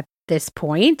stuff at this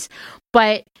point,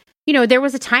 but there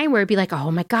was a time where it'd be like,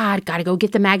 oh my God, got to go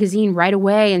get the magazine right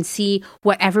away and see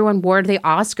what everyone wore to the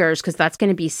Oscars because that's going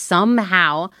to be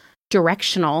somehow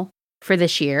directional for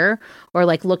this year. Or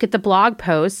like look at the blog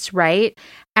posts, right?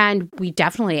 And we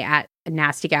definitely at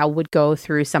Nasty Gal would go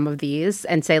through some of these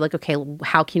and say like, okay,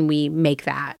 how can we make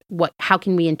that? How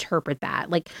can we interpret that?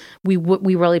 Like we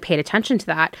really paid attention to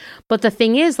that. But the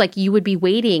thing is, like, you would be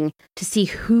waiting to see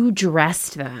who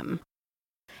dressed them.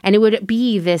 And it would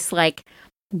be this like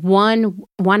one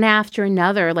after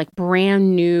another, like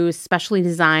brand new, specially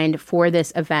designed for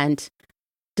this event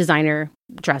designer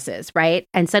dresses, right?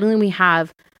 And suddenly we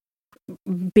have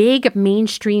big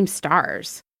mainstream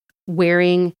stars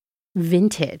wearing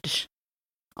vintage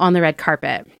on the red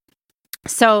carpet.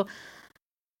 So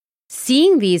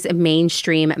seeing these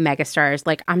mainstream megastars,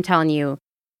 like I'm telling you,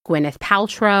 Gwyneth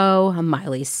Paltrow,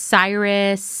 Miley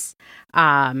Cyrus,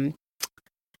 that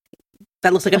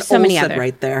looks like an Olsen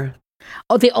right there.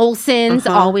 Oh, the Olsens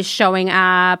always showing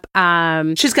up.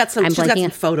 She's got some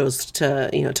photos to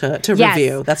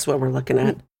review. That's what we're looking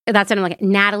at. That's what I'm looking at.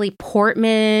 Natalie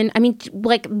Portman. I mean,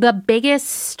 like the biggest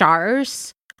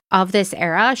stars of this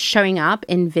era showing up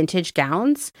in vintage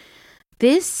gowns.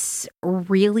 This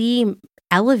really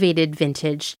elevated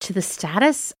vintage to the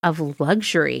status of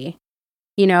luxury,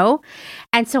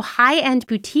 And so high-end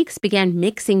boutiques began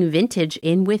mixing vintage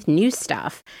in with new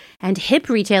stuff. And hip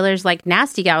retailers like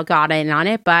Nasty Gal got in on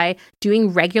it by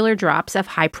doing regular drops of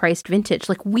high-priced vintage.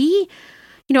 Like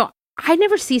I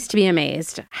never ceased to be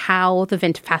amazed how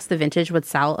fast the vintage would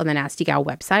sell on the Nasty Gal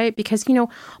website because,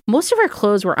 most of our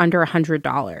clothes were under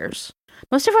 $100.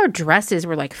 Most of our dresses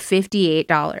were like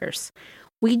 $58.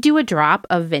 We'd do a drop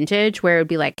of vintage where it would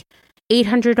be like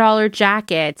 $800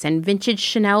 jackets and vintage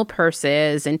Chanel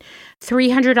purses and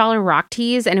 $300 rock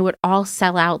tees, and it would all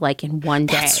sell out like in one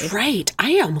day. That's right.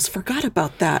 I almost forgot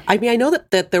about that. I mean, I know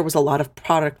that there was a lot of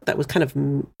product that was it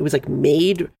was like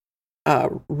remade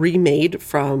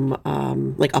from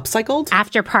like upcycled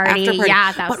after party.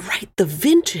 Yeah, but right, the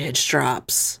vintage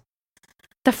drops.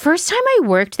 The first time I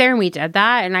worked there and we did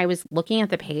that, and I was looking at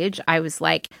the page, I was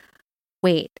like,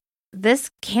 wait,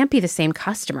 this can't be the same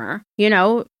customer,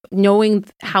 knowing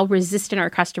how resistant our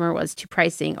customer was to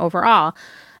pricing overall.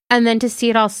 And then to see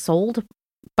it all sold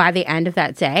by the end of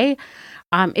that day,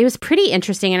 it was pretty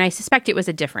interesting. And I suspect it was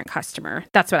a different customer.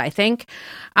 That's what I think.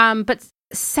 But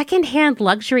secondhand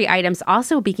luxury items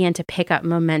also began to pick up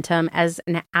momentum as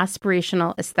an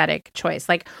aspirational aesthetic choice.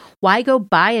 Like, why go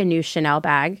buy a new Chanel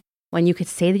bag when you could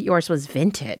say that yours was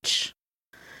vintage?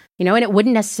 And it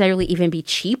wouldn't necessarily even be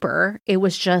cheaper. It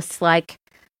was just like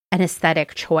an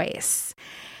aesthetic choice.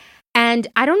 And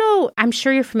I don't know, I'm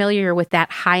sure you're familiar with that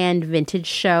high-end vintage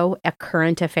show, A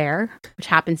Current Affair, which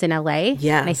happens in LA.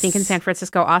 Yes. And I think in San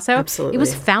Francisco also. Absolutely. It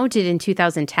was founded in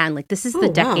 2010. Like, this is the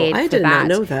decade I did not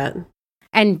know that.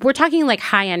 And we're talking like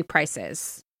high-end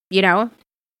prices, It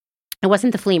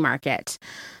wasn't the flea market.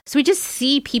 So we just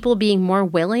see people being more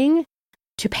willing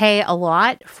to pay a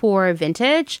lot for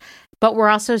vintage, but we're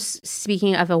also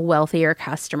speaking of a wealthier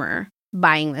customer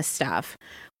buying this stuff.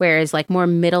 Whereas like more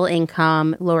middle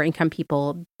income, lower income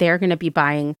people, they're going to be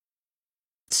buying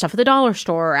stuff at the dollar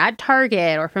store or at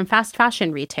Target or from fast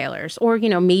fashion retailers or,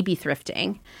 maybe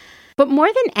thrifting. But more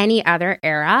than any other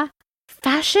era,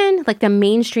 fashion, like the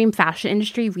mainstream fashion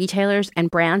industry, retailers and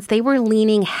brands, they were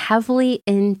leaning heavily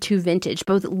into vintage,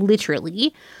 both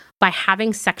literally by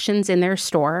having sections in their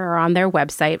store or on their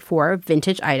website for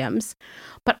vintage items,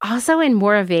 but also in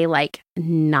more of a like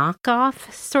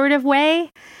knockoff sort of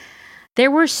way.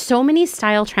 There were so many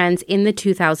style trends in the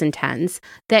 2010s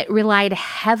that relied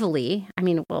heavily,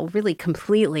 really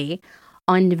completely,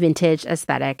 on vintage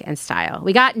aesthetic and style.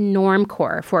 We got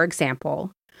normcore, for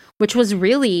example, which was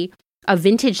really a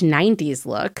vintage 90s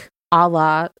look, a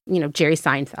la, Jerry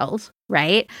Seinfeld,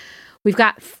 right? We've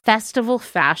got festival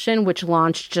fashion, which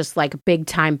launched just like big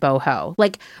time boho,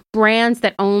 like brands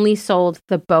that only sold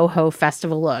the boho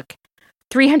festival look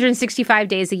 365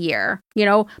 days a year.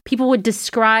 People would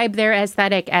describe their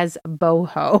aesthetic as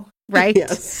boho, right?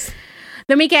 Yes.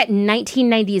 Then we get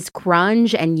 1990s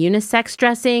grunge and unisex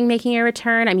dressing making a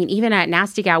return. Even at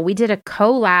Nasty Gal, we did a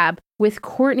collab with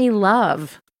Courtney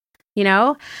Love,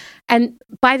 And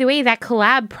by the way, that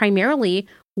collab primarily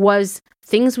was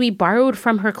things we borrowed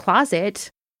from her closet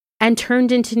and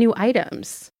turned into new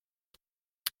items.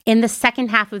 In the second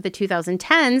half of the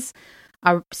 2010s,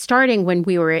 starting when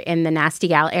we were in the Nasty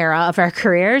Gal era of our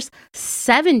careers,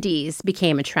 70s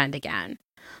became a trend again.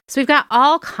 So we've got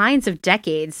all kinds of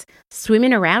decades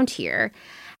swimming around here.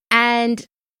 And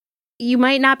you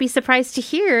might not be surprised to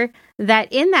hear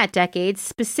that in that decade,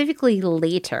 specifically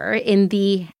later in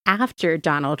the after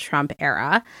Donald Trump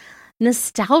era,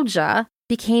 nostalgia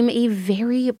became a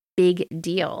very big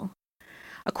deal.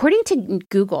 According to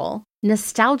Google,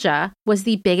 nostalgia was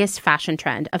the biggest fashion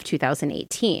trend of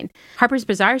 2018. Harper's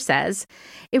Bazaar says,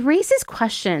 it raises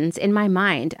questions in my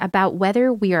mind about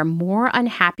whether we are more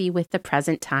unhappy with the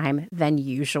present time than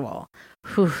usual.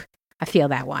 Whew, I feel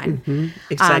that one. Mm-hmm,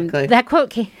 exactly. That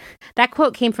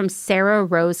quote came from Sarah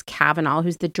Rose Cavanaugh,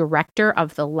 who's the director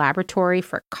of the Laboratory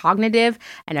for Cognitive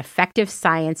and Affective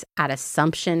Science at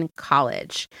Assumption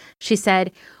College. She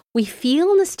said, we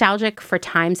feel nostalgic for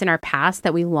times in our past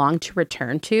that we long to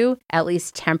return to, at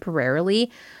least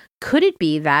temporarily. Could it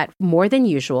be that, more than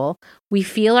usual, we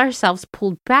feel ourselves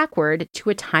pulled backward to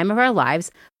a time of our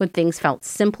lives when things felt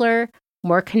simpler,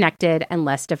 more connected, and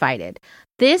less divided?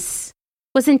 This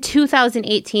was in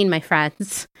 2018, my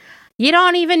friends. You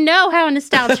don't even know how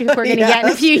nostalgic we're going to get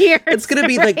in a few years. It's going to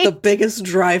be right? like the biggest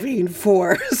driving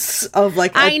force of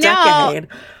like a decade.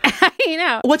 I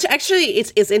know. Which actually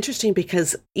it's interesting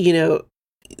because,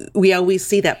 we always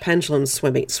see that pendulum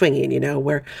swinging,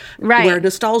 where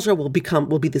nostalgia will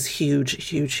be this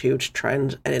huge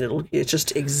trend, and it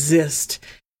just exist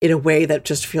in a way that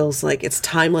just feels like it's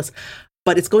timeless,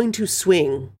 but it's going to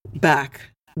swing back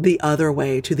the other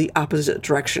way to the opposite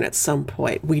direction at some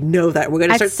point. We know that we're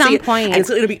going to start seeing it, and it's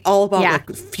going to be all about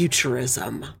like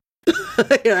futurism.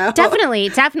 Definitely.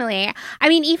 Even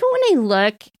when I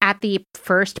look at the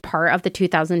first part of the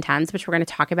 2010s, which we're going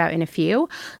to talk about in a few,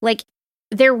 like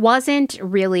there wasn't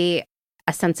really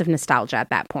a sense of nostalgia at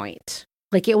that point.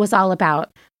 Like it was all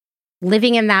about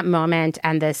living in that moment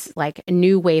and this like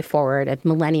new way forward of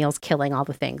millennials killing all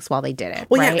the things while they did it.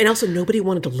 Well, right? Yeah, and also nobody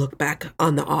wanted to look back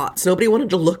on the aughts. Nobody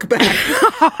wanted to look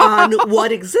back on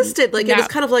what existed. Like it was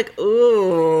kind of like,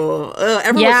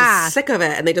 everyone was sick of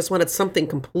it, and they just wanted something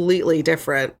completely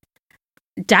different.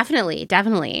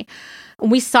 Definitely.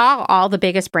 We saw all the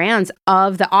biggest brands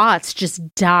of the aughts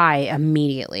just die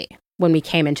immediately when we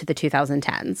came into the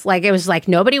 2010s. Like, it was like,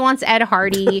 nobody wants Ed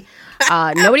Hardy.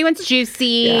 Nobody wants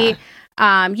Juicy.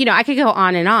 I could go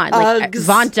on and on. Like Uggs.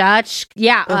 Von Dutch.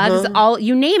 Yeah, Uggs. All,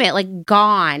 you name it, like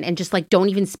gone, and just like don't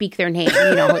even speak their name.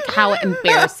 Like how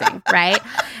embarrassing, right?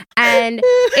 And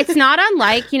it's not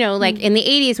unlike, like in the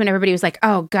 80s when everybody was like,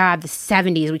 oh God, the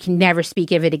 70s, we can never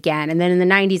speak of it again. And then in the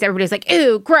 90s, everybody's like,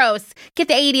 ew, gross. Get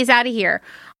the 80s out of here.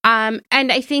 And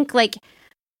I think like,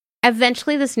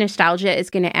 eventually this nostalgia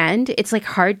is going to end. It's like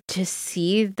hard to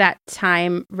see that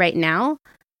time right now,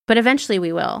 but eventually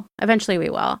we will.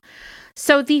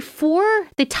 So the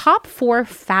top 4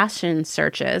 fashion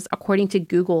searches, according to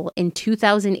Google in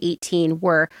 2018,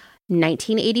 were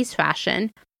 1980s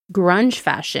fashion, grunge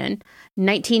fashion,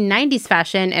 1990s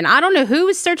fashion, and I don't know who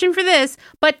was searching for this,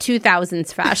 but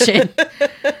 2000s fashion.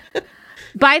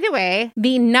 By the way,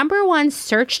 the number one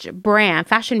searched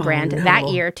fashion brand that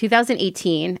year,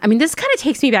 2018. This kind of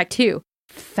takes me back to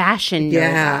Fashion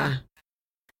Nova.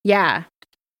 Yeah.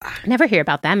 Never hear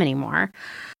about them anymore.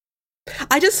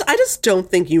 I just don't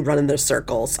think you run in their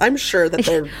circles. I'm sure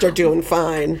that they're doing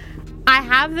fine. I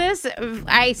have this,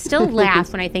 I still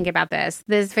laugh when I think about this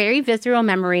very visceral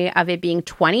memory of it being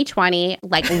 2020,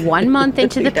 like 1 month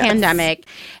into the pandemic,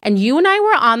 and you and I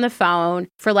were on the phone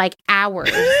for like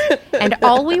hours, and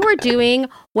all we were doing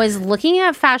was looking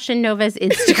at Fashion Nova's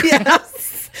Instagram.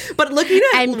 Yes. But looking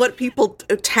at what people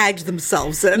tagged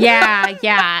themselves in.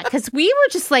 Yeah, because we were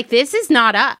just like, this is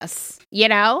not us, you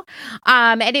know?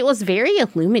 And it was very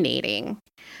illuminating.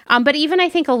 But even I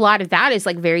think a lot of that is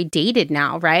like very dated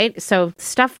now, right? So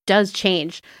stuff does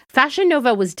change. Fashion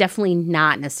Nova was definitely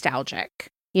not nostalgic.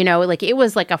 You know, like it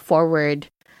was like a forward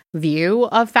view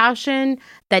of fashion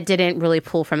that didn't really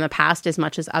pull from the past as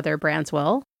much as other brands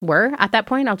were at that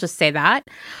point. I'll just say that.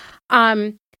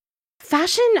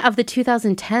 Fashion of the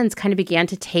 2010s kind of began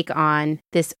to take on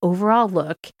this overall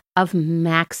look of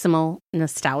maximal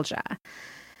nostalgia.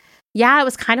 Yeah, it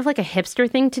was kind of like a hipster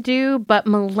thing to do, but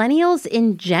millennials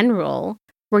in general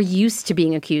were used to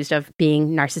being accused of being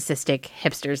narcissistic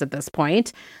hipsters at this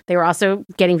point. They were also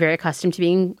getting very accustomed to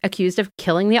being accused of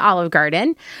killing the Olive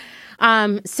Garden.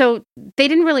 So they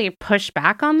didn't really push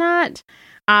back on that.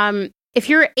 If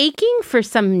you're aching for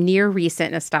some near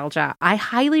recent nostalgia, I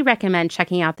highly recommend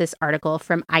checking out this article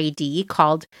from ID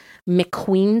called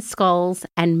McQueen Skulls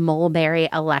and Mulberry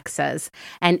Alexas,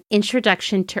 an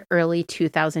introduction to early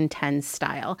 2010s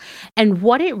style. And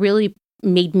what it really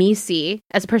made me see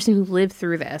as a person who lived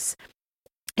through this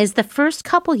is the first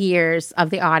couple years of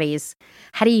the Audis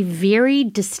had a very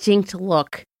distinct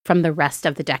look from the rest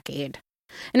of the decade.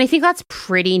 And I think that's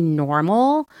pretty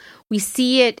normal. We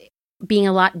see it being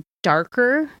a lot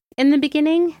darker in the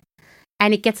beginning,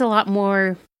 and it gets a lot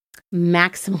more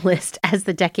maximalist as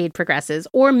the decade progresses,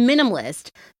 or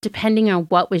minimalist, depending on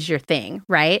what was your thing,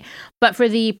 right? But for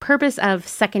the purpose of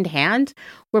Secondhand,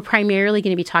 we're primarily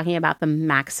going to be talking about the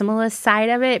maximalist side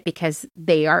of it because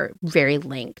they are very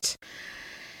linked.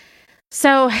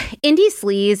 So indie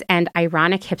sleaze and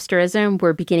ironic hipsterism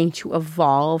were beginning to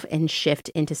evolve and shift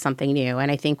into something new,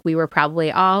 and I think we were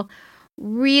probably all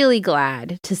really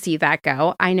glad to see that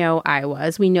go. I know I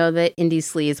was. We know that indie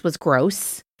sleaze was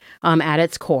gross at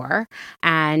its core.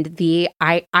 And the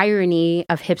irony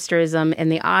of hipsterism in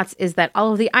the aughts is that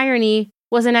all of the irony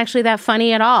wasn't actually that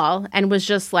funny at all and was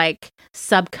just like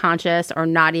subconscious or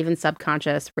not even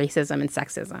subconscious racism and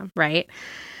sexism, right?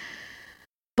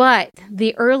 But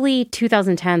the early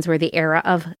 2010s were the era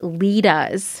of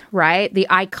Litas, right? The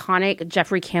iconic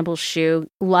Jeffrey Campbell shoe.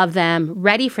 Love them.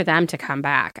 Ready for them to come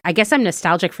back. I guess I'm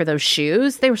nostalgic for those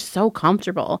shoes. They were so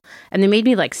comfortable. And they made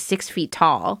me like 6 feet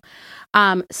tall.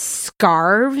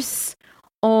 Scarves.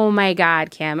 Oh my God,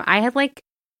 Kim. I had like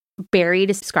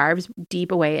buried scarves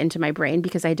deep away into my brain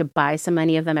because I had to buy so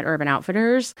many of them at Urban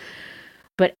Outfitters.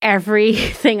 But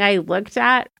everything I looked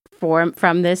at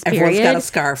from this period.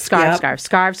 Everyone's got a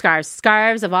scarf.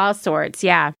 Scarves of all sorts.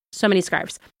 Yeah, so many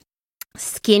scarves.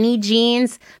 Skinny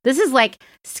jeans. This is like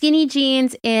skinny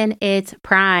jeans in its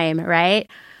prime, right?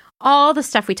 All the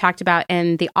stuff we talked about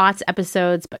in the aughts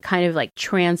episodes, but kind of like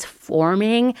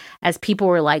transforming as people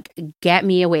were like, get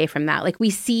me away from that. Like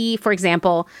we see, for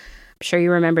example, I'm sure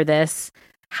you remember this,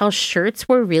 how shirts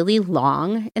were really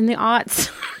long in the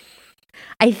aughts.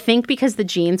 I think because the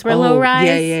jeans were low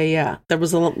rise. Yeah. There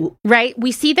was a little... Right?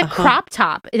 We see the crop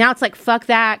top. Now it's like, fuck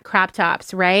that, crop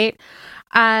tops, right?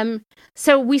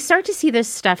 So we start to see this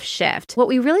stuff shift. What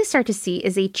we really start to see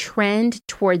is a trend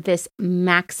toward this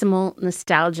maximal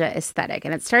nostalgia aesthetic.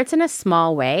 And it starts in a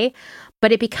small way,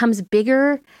 but it becomes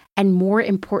bigger and more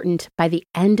important by the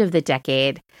end of the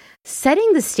decade,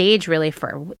 setting the stage really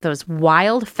for those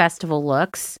wild festival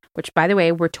looks, which, by the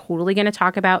way, we're totally going to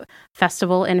talk about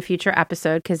festival in a future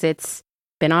episode because it's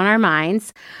been on our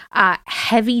minds.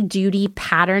 Heavy-duty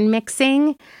pattern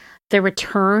mixing, the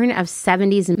return of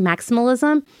 70s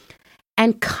maximalism,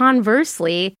 and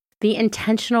conversely, the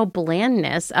intentional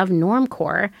blandness of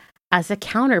normcore as a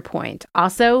counterpoint.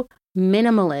 Also,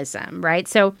 minimalism, right?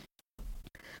 So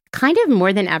kind of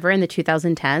more than ever in the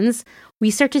 2010s, we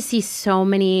start to see so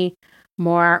many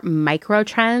more micro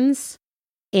trends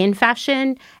in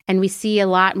fashion, and we see a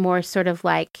lot more sort of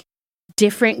like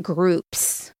different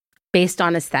groups based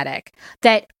on aesthetic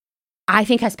that I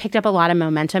think has picked up a lot of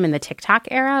momentum in the TikTok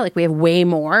era. Like we have way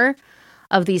more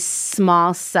of these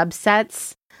small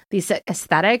subsets, these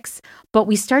aesthetics, but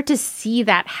we start to see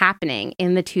that happening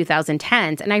in the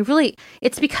 2010s. And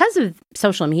it's because of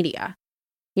social media.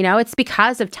 You know, it's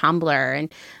because of Tumblr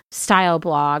and style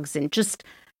blogs and just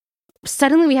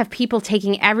suddenly we have people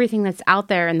taking everything that's out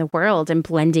there in the world and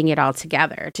blending it all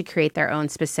together to create their own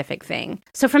specific thing.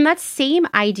 So from that same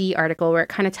ID article where it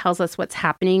kind of tells us what's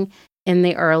happening in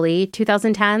the early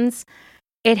 2010s,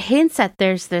 it hints at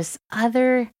there's this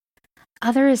other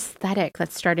aesthetic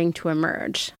that's starting to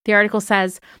emerge. The article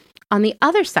says, on the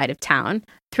other side of town,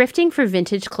 thrifting for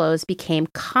vintage clothes became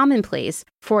commonplace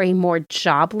for a more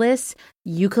jobless,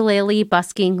 ukulele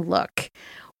busking look.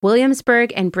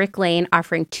 Williamsburg and Brick Lane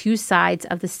offering two sides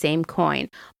of the same coin.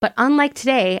 But unlike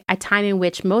today, a time in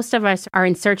which most of us are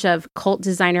in search of cult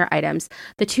designer items,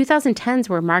 the 2010s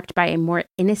were marked by a more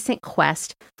innocent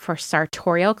quest for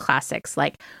sartorial classics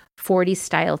like 40s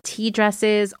style tea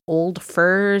dresses, old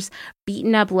furs,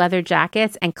 beaten up leather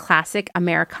jackets, and classic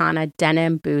Americana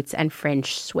denim boots and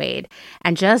fringe suede,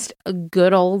 and just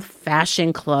good old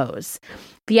fashioned clothes.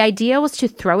 The idea was to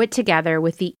throw it together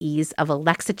with the ease of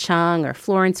Alexa Chung or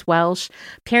Florence Welch,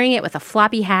 pairing it with a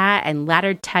floppy hat and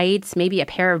laddered tights, maybe a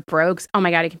pair of brogues. Oh my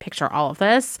God, I can picture all of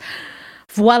this.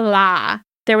 Voila.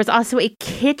 There was also a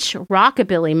kitsch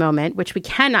rockabilly moment, which we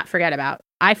cannot forget about.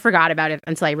 I forgot about it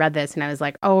until I read this and I was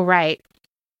like, oh, right.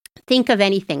 Think of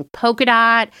anything polka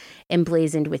dot,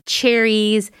 emblazoned with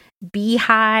cherries,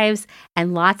 beehives,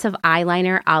 and lots of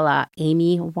eyeliner a la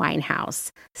Amy Winehouse.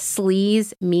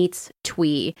 Sleaze meets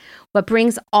twee. What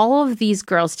brings all of these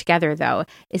girls together, though,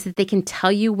 is that they can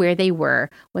tell you where they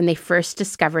were when they first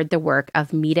discovered the work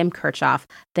of Meadham Kirchhoff,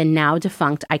 the now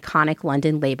defunct iconic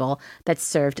London label that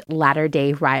served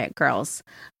latter-day riot girls.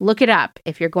 Look it up.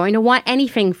 If you're going to want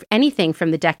anything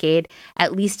from the decade,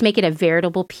 at least make it a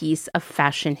veritable piece of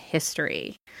fashion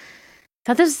history.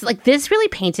 So this really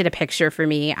painted a picture for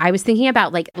me. I was thinking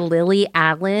about like Lily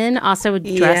Allen, also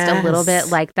dressed a little bit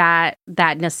like that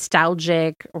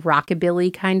nostalgic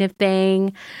rockabilly kind of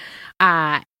thing.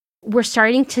 We're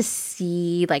starting to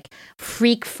see like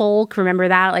freak folk. Remember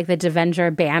that? Like the Devendra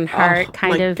Banhart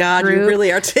kind of God, group. You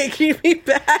really are taking me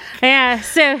back. Yeah.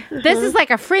 So this is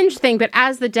like a fringe thing, but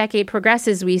as the decade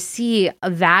progresses, we see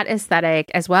that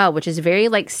aesthetic as well, which is very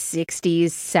like 60s,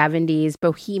 70s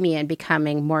bohemian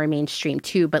becoming more mainstream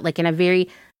too, but like in a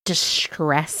very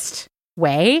distressed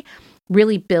way,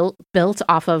 really built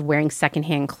off of wearing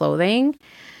secondhand clothing.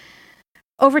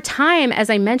 Over time, as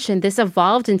I mentioned, this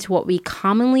evolved into what we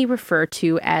commonly refer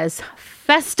to as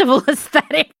festival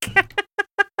aesthetic.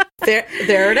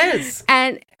 There it is.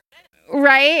 And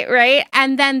right.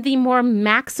 And then the more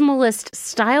maximalist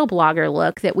style blogger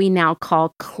look that we now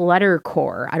call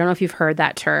cluttercore. I don't know if you've heard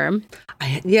that term. I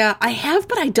have,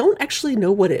 but I don't actually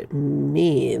know what it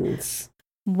means.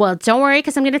 Well, don't worry,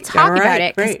 because I'm going to talk about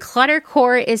it, because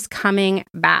cluttercore is coming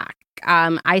back.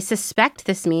 I suspect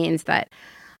this means that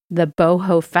the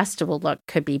boho festival look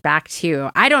could be back too.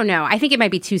 I don't know. I think it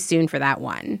might be too soon for that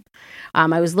one.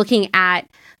 I was looking at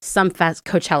some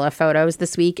Coachella photos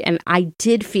this week, and I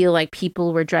did feel like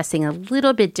people were dressing a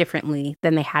little bit differently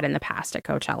than they had in the past at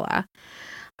Coachella.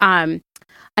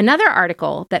 Another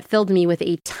article that filled me with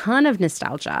a ton of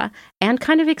nostalgia and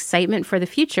kind of excitement for the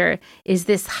future is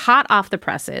this hot off the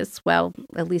presses, well,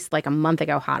 at least like a month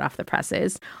ago, hot off the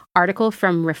presses, article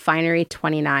from Refinery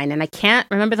 29. And I can't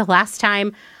remember the last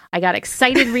time I got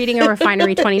excited reading a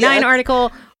Refinery 29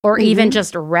 article or even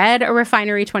just read a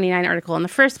Refinery 29 article in the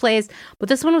first place. But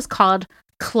this one was called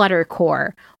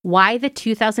Cluttercore, Why the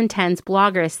 2010s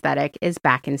Blogger Aesthetic is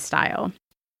Back in Style.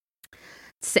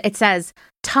 It says,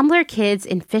 Tumblr kids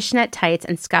in fishnet tights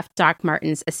and scuffed Doc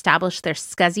Martens established their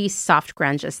scuzzy soft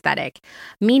grunge aesthetic.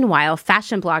 Meanwhile,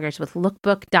 fashion bloggers with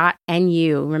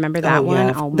lookbook.nu, remember that one?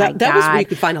 Yeah. Oh my God. That was where you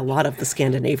could find a lot of the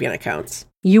Scandinavian accounts.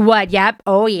 You would, yep.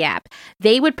 Oh, yep.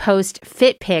 They would post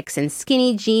fit pics in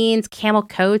skinny jeans, camel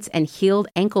coats, and heeled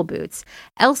ankle boots.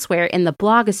 Elsewhere in the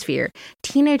blogosphere,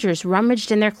 teenagers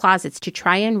rummaged in their closets to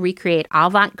try and recreate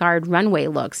avant-garde runway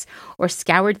looks or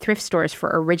scoured thrift stores for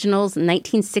originals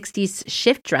 1960s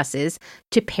shift dresses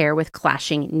to pair with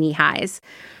clashing knee-highs.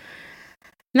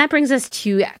 And that brings us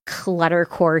to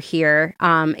cluttercore here.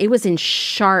 It was in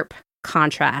sharp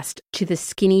contrast to the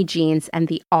skinny jeans and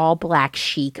the all-black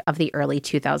chic of the early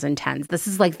 2010s. This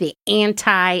is like the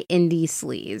anti-indie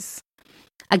sleaze.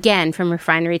 Again, from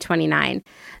Refinery 29,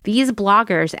 these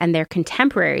bloggers and their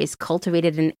contemporaries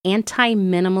cultivated an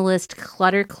anti-minimalist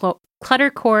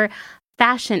cluttercore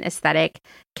fashion aesthetic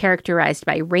characterized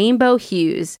by rainbow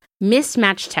hues,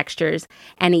 mismatched textures,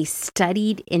 and a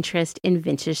studied interest in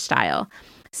vintage style.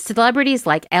 Celebrities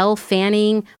like Elle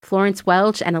Fanning, Florence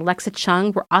Welch, and Alexa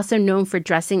Chung were also known for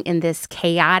dressing in this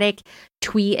chaotic,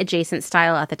 twee-adjacent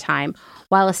style at the time,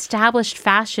 while established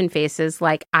fashion faces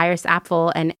like Iris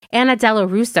Apfel and Anna Della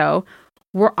Russo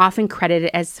were often credited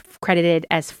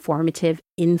as formative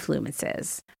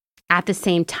influences. At the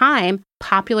same time,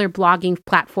 popular blogging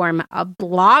platform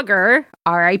Blogger,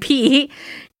 RIP,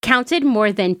 counted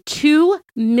more than 2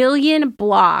 million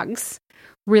blogs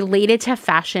related to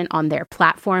fashion on their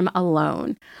platform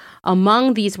alone.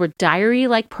 Among these were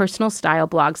diary-like personal style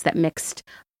blogs that mixed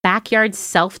backyard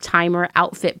self-timer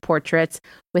outfit portraits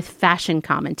with fashion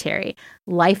commentary,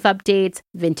 life updates,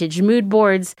 vintage mood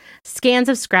boards, scans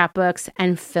of scrapbooks,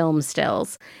 and film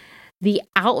stills. The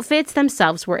outfits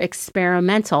themselves were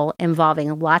experimental,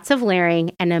 involving lots of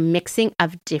layering and a mixing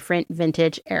of different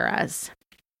vintage eras.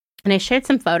 And I shared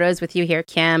some photos with you here,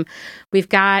 Kim. We've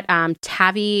got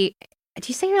Tavi. Do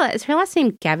you say is her last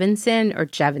name Gevinson or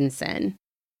Jevinson?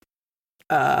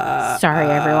 Sorry,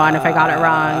 everyone, if I got it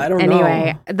wrong. I don't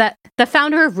know. The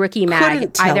founder of Rookie Mag.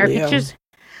 Couldn't tell you. Pictures.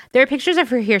 There are pictures of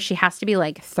her here. She has to be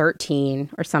like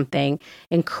 13 or something.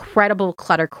 Incredible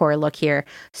cluttercore look here.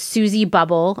 Susie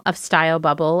Bubble of Style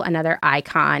Bubble, another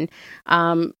icon.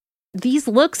 These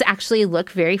looks actually look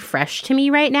very fresh to me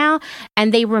right now.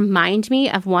 And they remind me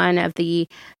of one of the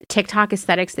TikTok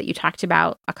aesthetics that you talked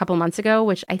about a couple months ago,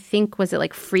 which I think was it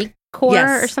like Freak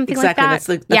Core or something exactly. like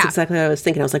that? That's exactly what I was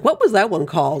thinking. I was like, what was that one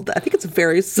called? I think it's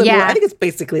very similar. Yeah. I think it's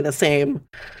basically the same.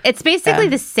 It's basically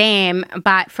the same,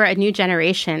 but for a new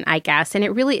generation, I guess. And it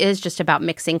really is just about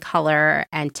mixing color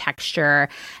and texture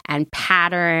and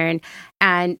pattern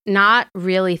and not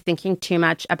really thinking too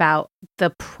much about the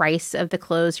price of the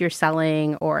clothes you're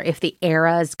selling or if the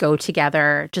eras go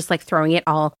together, just like throwing it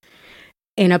all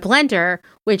in a blender,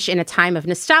 which in a time of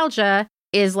nostalgia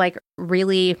is like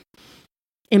really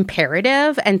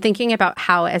imperative. And thinking about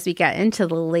how as we get into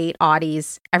the late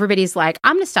aughties, everybody's like,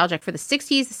 I'm nostalgic for the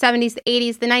 60s, the 70s, the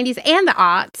 80s, the 90s, and the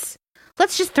aughts.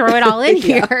 Let's just throw it all in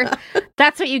here.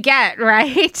 That's what you get,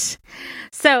 right?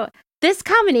 So this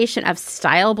combination of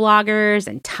style bloggers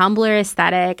and Tumblr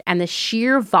aesthetic and the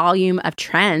sheer volume of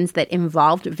trends that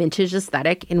involved vintage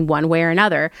aesthetic in one way or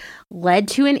another led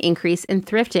to an increase in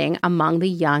thrifting among the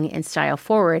young and style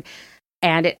forward.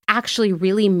 And it actually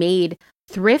really made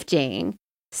thrifting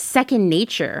second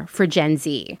nature for Gen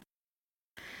Z.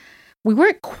 We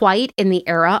weren't quite in the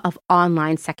era of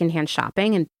online secondhand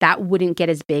shopping, and that wouldn't get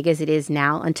as big as it is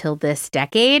now until this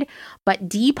decade. But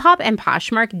Depop and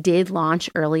Poshmark did launch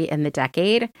early in the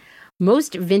decade.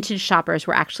 Most vintage shoppers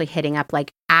were actually hitting up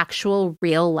like actual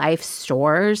real life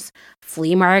stores,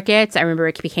 flea markets. I remember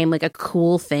it became like a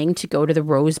cool thing to go to the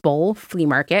Rose Bowl flea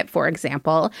market, for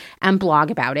example, and blog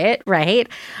about it, right?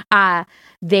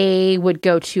 They would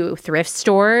go to thrift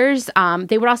stores.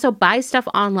 They would also buy stuff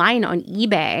online on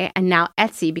eBay and now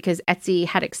Etsy, because Etsy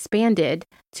had expanded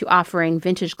to offering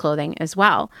vintage clothing as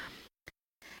well.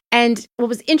 And what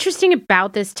was interesting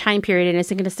about this time period, and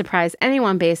isn't going to surprise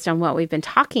anyone based on what we've been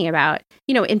talking about,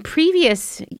 in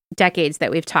previous decades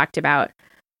that we've talked about,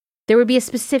 there would be a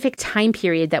specific time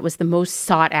period that was the most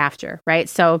sought after, right?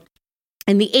 So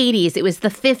in the 80s, it was the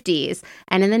 50s.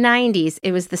 And in the 90s,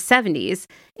 it was the 70s.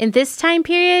 In this time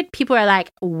period, people are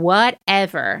like,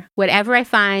 whatever I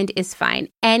find is fine.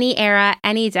 Any era,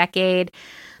 any decade.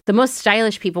 The most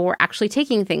stylish people were actually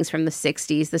taking things from the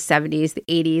 60s, the 70s, the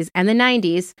 80s, and the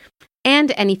 90s,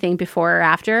 and anything before or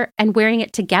after, and wearing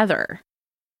it together.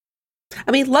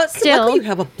 I mean, luckily you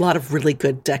have a lot of really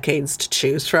good decades to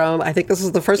choose from. I think this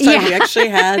is the first time we actually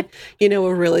had,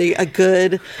 a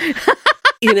good...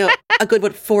 a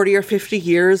good, 40 or 50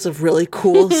 years of really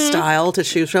cool style to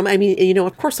choose from. I mean,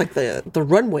 of course, like the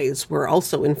runways were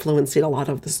also influencing a lot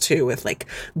of this too, with like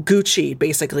Gucci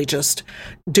basically just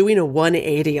doing a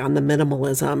 180 on the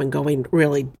minimalism and going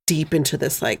really deep into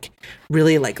this like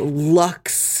really like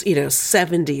luxe,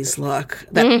 70s look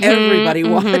that everybody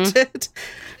wanted.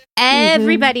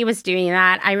 Everybody was doing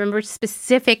that. I remember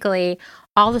specifically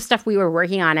all the stuff we were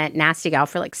working on at Nasty Gal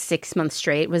for like 6 months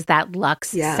straight was that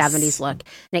luxe 70s look.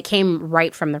 And it came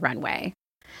right from the runway.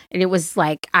 And it was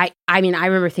like, I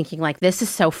remember thinking like, this is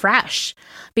so fresh,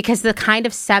 because the kind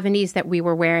of 70s that we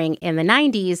were wearing in the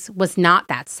 90s was not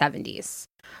that 70s,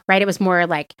 right? It was more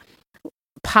like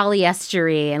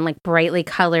polyestery and like brightly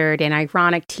colored and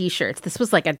ironic t-shirts. This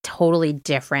was like a totally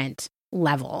different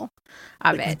level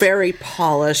of it. Very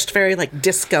polished, very like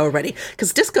disco ready.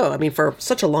 Because disco, I mean, for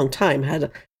such a long time had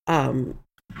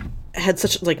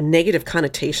such like negative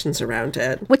connotations around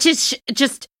it, which is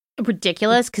just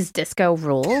ridiculous because disco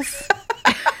rules.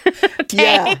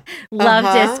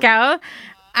 Love disco.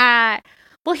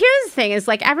 Well, here's the thing: is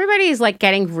like everybody's like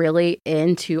getting really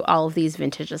into all of these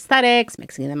vintage aesthetics,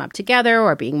 mixing them up together,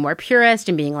 or being more purist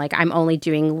and being like, I'm only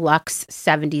doing luxe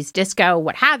 70s disco,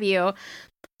 what have you.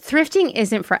 Thrifting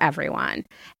isn't for everyone.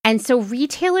 And so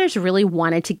retailers really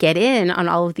wanted to get in on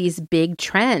all of these big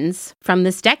trends from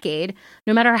this decade,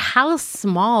 no matter how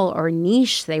small or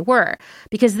niche they were,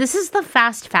 because this is the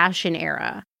fast fashion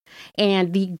era.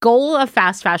 And the goal of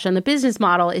fast fashion, the business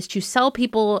model, is to sell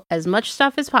people as much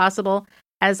stuff as possible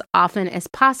as often as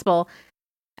possible.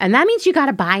 And that means you got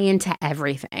to buy into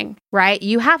everything, right?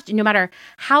 You have to, no matter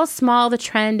how small the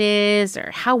trend is or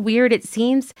how weird it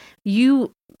seems,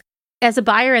 you, as a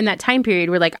buyer in that time period,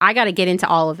 were like, I got to get into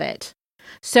all of it.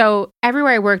 So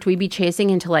everywhere I worked, we'd be chasing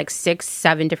into like 6,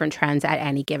 7 different trends at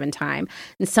any given time.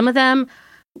 And some of them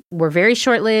were very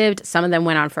short-lived. Some of them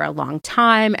went on for a long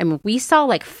time. And we saw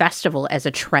like festival as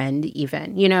a trend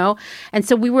even, you know? And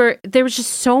so there was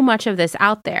just so much of this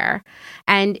out there.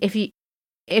 And if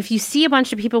you see a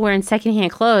bunch of people wearing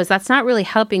secondhand clothes, that's not really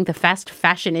helping the fast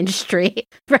fashion industry,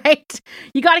 right?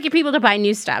 You got to get people to buy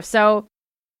new stuff. So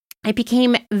it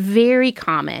became very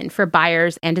common for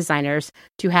buyers and designers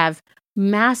to have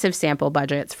massive sample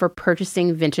budgets for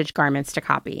purchasing vintage garments to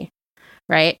copy,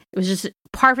 right? It was just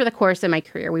par for the course in my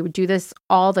career. We would do this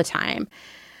all the time.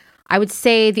 I would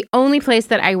say the only place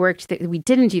that I worked that we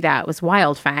didn't do that was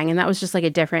Wildfang, and that was just like a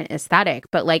different aesthetic.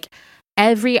 But like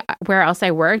everywhere else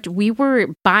I worked, we were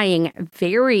buying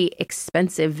very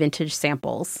expensive vintage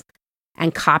samples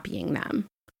and copying them.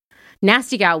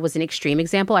 Nasty Gal was an extreme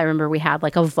example. I remember we had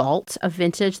like a vault of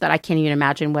vintage that I can't even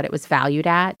imagine what it was valued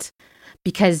at,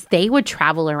 because they would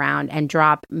travel around and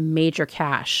drop major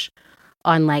cash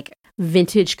on like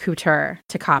vintage couture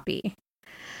to copy.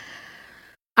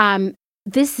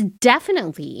 This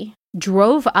definitely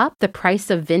drove up the price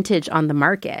of vintage on the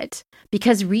market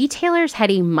because retailers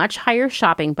had a much higher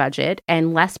shopping budget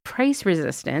and less price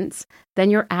resistance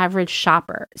than your average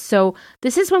shopper. So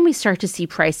this is when we start to see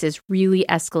prices really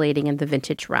escalating in the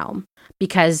vintage realm,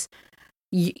 because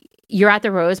you're at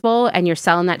the Rose Bowl and you're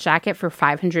selling that jacket for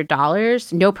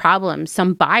 $500, no problem.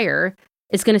 Some buyer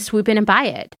is going to swoop in and buy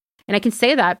it. And I can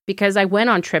say that because I went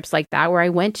on trips like that where I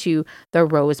went to the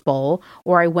Rose Bowl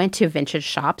or I went to vintage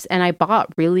shops and I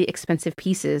bought really expensive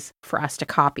pieces for us to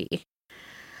copy.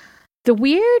 The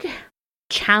weird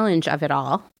challenge of it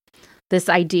all, this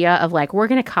idea of like, we're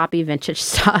going to copy vintage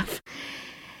stuff,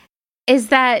 is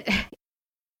that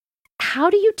how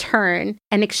do you turn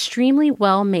an extremely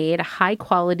well-made,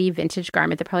 high-quality vintage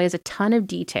garment that probably has a ton of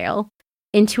detail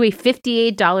into a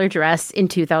 $58 dress in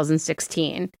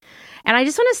 2016? And I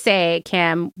just want to say,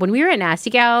 Kim, when we were at Nasty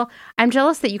Gal, I'm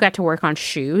jealous that you got to work on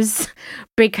shoes,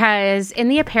 because in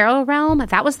the apparel realm,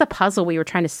 that was the puzzle we were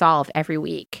trying to solve every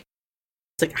week.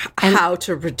 It's like how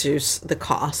to reduce the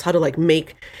cost, how to like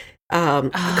make,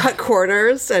 cut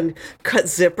corners and cut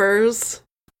zippers,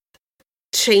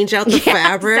 change out the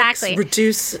fabrics, exactly.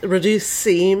 reduce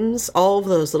seams, all of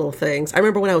those little things. I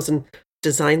remember when I was in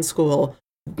design school,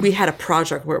 we had a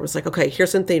project where it was like, okay,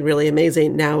 here's something really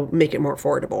amazing. Now make it more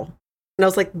affordable. And I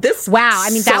was like, this wow. I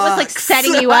mean, sucks. that was like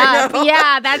setting you up.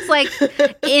 Yeah, that's like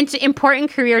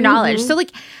important career knowledge. Mm-hmm. So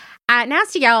like at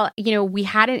Nasty Gal, you know, we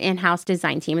had an in-house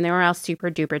design team and they were all super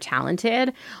duper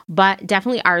talented, but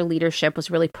definitely our leadership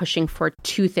was really pushing for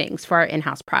 2 things for our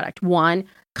in-house product. 1,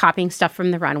 copying stuff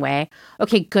from the runway.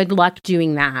 Okay, good luck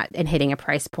doing that and hitting a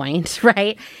price point,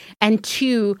 right? And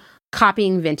 2,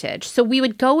 copying vintage. So we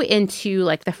would go into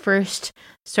like the first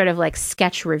sort of like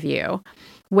sketch review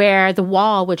where the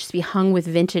wall would just be hung with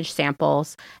vintage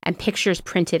samples and pictures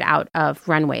printed out of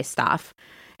runway stuff.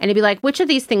 And it'd be like, which of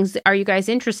these things are you guys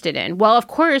interested in? Well, of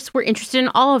course, we're interested in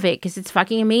all of it because it's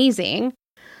fucking amazing.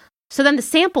 So then the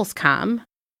samples come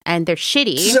and they're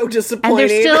shitty. So disappointing. And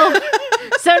they're still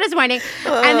so disappointing.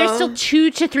 And they're still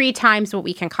 2 to 3 times what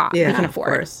we can we can afford.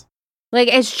 Of course. Like,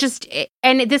 it's just,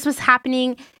 and this was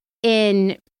happening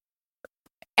in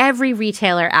every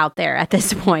retailer out there at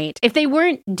this point. If they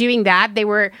weren't doing that, they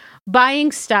were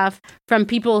buying stuff from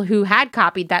people who had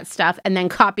copied that stuff and then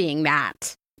copying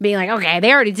that, being like, okay,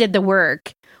 they already did the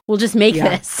work, we'll just make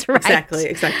this, right?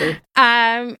 Exactly.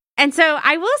 And so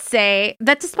I will say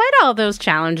that despite all those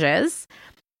challenges,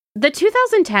 the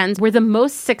 2010s were the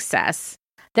most success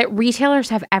that retailers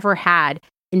have ever had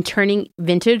in turning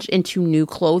vintage into new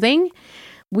clothing.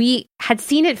 We had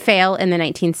seen it fail in the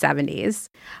 1970s.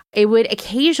 It would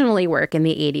occasionally work in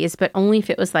the 80s, but only if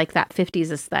it was like that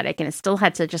 50s aesthetic, and it still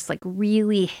had to just like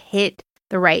really hit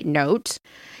the right note.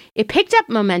 It picked up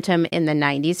momentum in the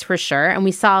 90s for sure, and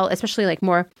we saw especially like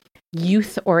more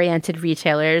youth-oriented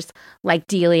retailers like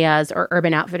Delia's or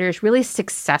Urban Outfitters really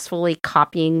successfully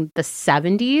copying the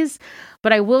 70s.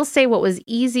 But I will say what was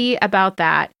easy about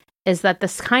that is that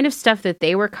this kind of stuff that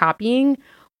they were copying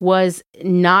was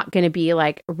not going to be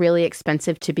like really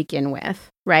expensive to begin with,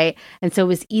 right? And so it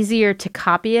was easier to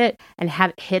copy it and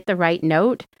have it hit the right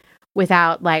note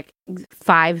without like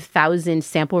 5,000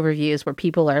 sample reviews where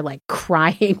people are like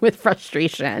crying with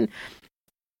frustration.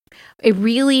 It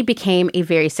really became a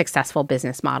very successful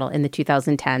business model in the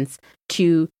 2010s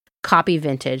to copy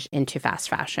vintage into fast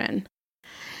fashion.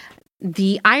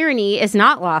 the irony is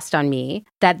not lost on me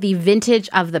that the vintage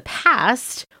of the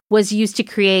past was used to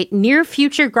create near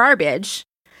future garbage,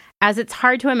 as it's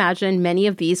hard to imagine many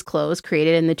of these clothes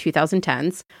created in the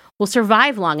 2010s will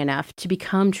survive long enough to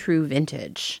become true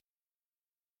vintage.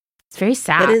 It's very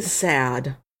sad. It is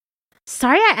sad.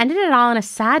 Sorry I ended it all on a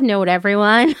sad note,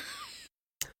 everyone.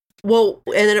 Well,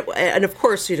 and of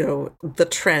course, the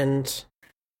trend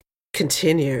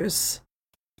continues.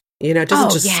 It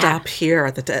doesn't stop here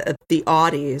at the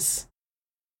Audis.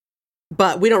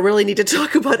 But we don't really need to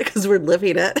talk about it because we're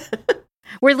living it.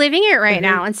 We're living it right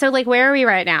now. And so, where are we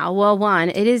right now? Well, one,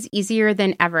 it is easier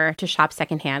than ever to shop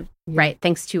secondhand, right?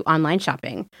 Thanks to online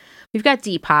shopping. We've got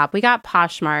Depop, we got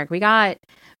Poshmark, we got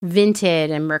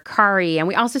Vinted and Mercari, and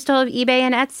we also still have eBay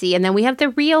and Etsy. And then we have the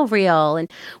Real, and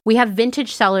we have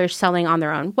vintage sellers selling on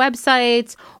their own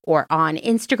websites or on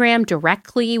Instagram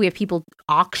directly. We have people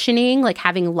auctioning,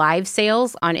 having live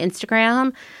sales on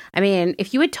Instagram. I mean,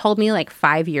 if you had told me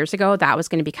 5 years ago that was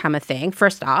going to become a thing,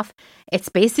 first off, it's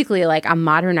basically a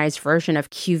modernized version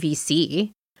of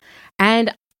QVC.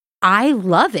 And I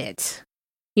love it.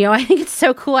 I think it's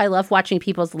so cool. I love watching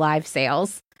people's live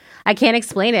sales. I can't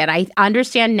explain it. I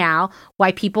understand now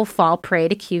why people fall prey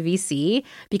to QVC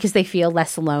because they feel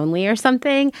less lonely or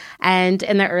something. And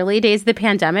in the early days of the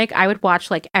pandemic, I would watch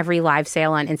every live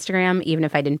sale on Instagram, even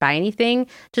if I didn't buy anything,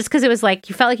 just because it was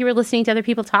you felt like you were listening to other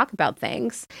people talk about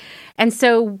things. And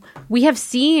so we have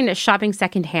seen shopping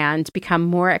secondhand become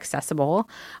more accessible.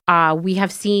 We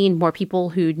have seen more people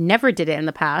who never did it in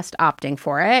the past opting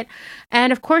for it.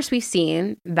 And of course, we've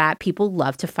seen that people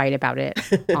love to fight about it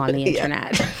on the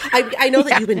internet. I know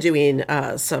that you've been doing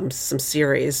some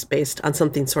series based on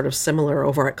something sort of similar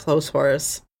over at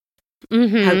Clotheshorse.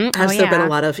 Has there been a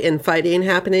lot of infighting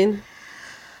happening?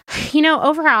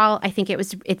 Overall, I think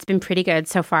it's been pretty good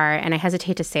so far. And I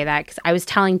hesitate to say that because I was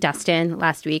telling Dustin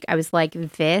last week, I was like,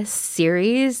 this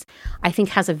series, I think,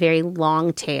 has a very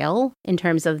long tail in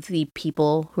terms of the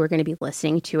people who are going to be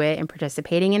listening to it and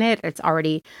participating in it. It's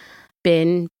already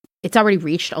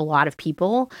reached a lot of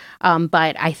people.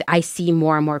 But I see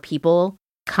more and more people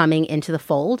coming into the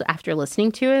fold after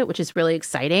listening to it, which is really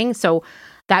exciting. So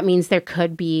that means there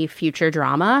could be future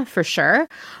drama for sure.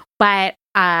 But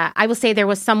I will say there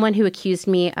was someone who accused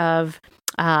me of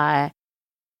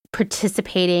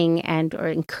participating or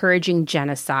encouraging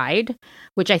genocide,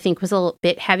 which I think was a little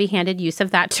bit heavy-handed use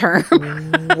of that term.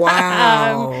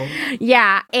 Wow.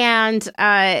 Yeah. And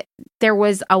there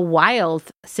was a wild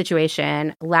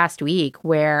situation last week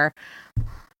where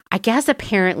I guess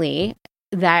apparently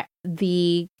that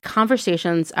the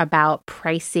conversations about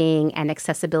pricing and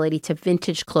accessibility to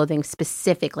vintage clothing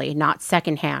specifically, not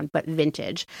secondhand, but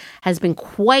vintage, has been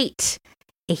quite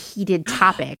a heated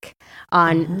topic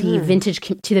on the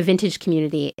vintage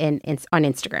community on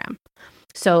Instagram.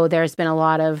 So there's been a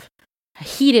lot of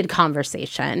heated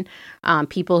conversation.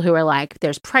 People who are like,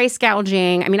 there's price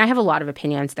gouging. I mean, I have a lot of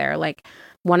opinions there.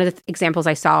 One of the examples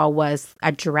I saw was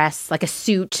a dress, a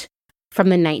suit from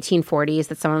the 1940s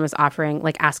that someone was offering,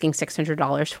 asking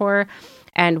 $600 for.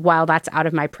 And while that's out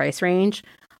of my price range,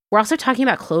 we're also talking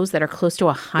about clothes that are close to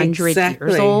 100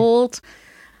 years old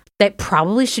that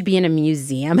probably should be in a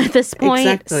museum at this point.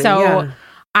 Exactly, so yeah.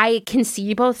 I can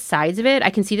see both sides of it. I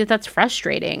can see that that's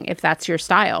frustrating if that's your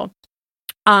style.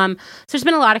 So there's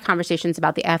been a lot of conversations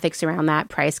about the ethics around that,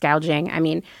 price gouging. I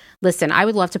mean, listen, I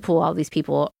would love to pull all these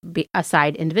people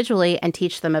aside individually and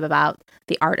teach them about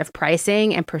the art of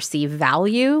pricing and perceived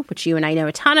value, which you and I know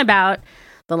a ton about.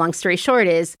 The long story short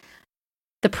is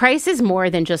the price is more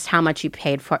than just how much you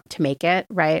paid for to make it,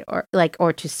 right?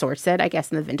 Or to source it, I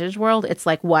guess, in the vintage world. It's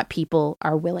what people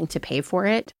are willing to pay for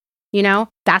it.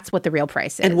 That's what the real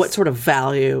price is. And what sort of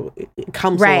value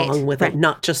comes along with it,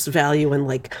 not just value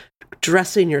in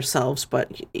dressing yourselves, but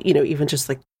even just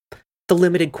the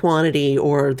limited quantity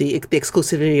or the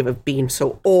exclusivity of it being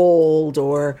so old,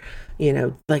 or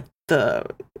the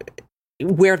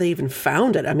where they even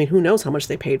found it. I mean, who knows how much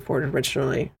they paid for it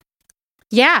originally?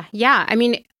 Yeah. I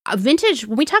mean, vintage,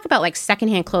 when we talk about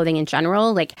secondhand clothing in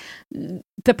general,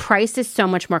 the price is so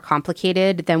much more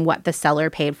complicated than what the seller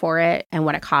paid for it and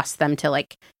what it costs them to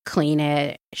clean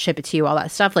it, ship it to you, all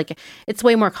that stuff. It's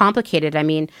way more complicated. I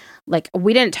mean,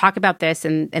 we didn't talk about this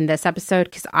in this episode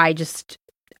because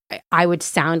I would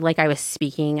sound like I was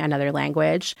speaking another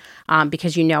language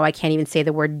because I can't even say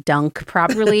the word dunk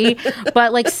properly.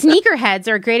 But sneakerheads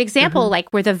are a great example,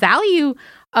 where the value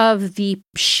of the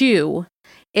shoe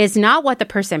is not what the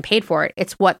person paid for it.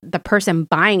 It's what the person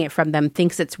buying it from them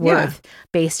thinks it's worth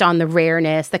based on the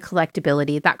rareness, the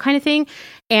collectability, that kind of thing.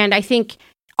 And I think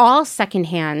all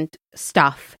secondhand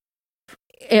stuff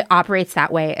it operates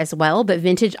that way as well. But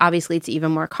vintage, obviously, it's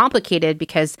even more complicated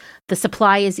because the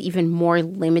supply is even more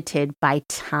limited by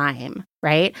time,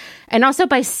 right? And also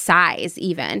by size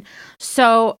even.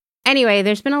 So anyway,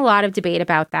 there's been a lot of debate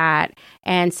about that.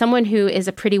 And someone who is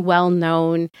a pretty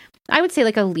well-known, I would say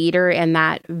like a leader in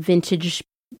that vintage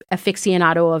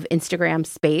aficionado of Instagram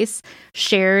space,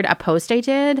 shared a post I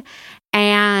did.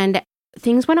 And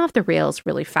things went off the rails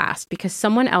really fast because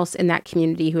someone else in that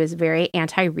community who is very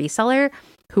anti-reseller,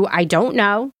 who I don't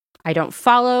know, I don't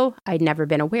follow, I'd never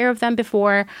been aware of them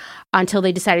before until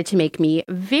they decided to make me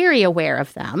very aware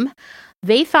of them.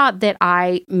 They thought that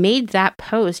I made that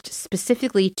post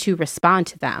specifically to respond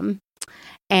to them,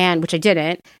 and which I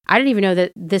didn't. I didn't even know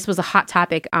that this was a hot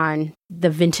topic on the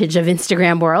vintage of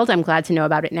Instagram world. I'm glad to know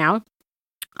about it now.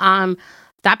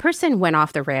 That person went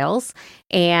off the rails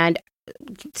and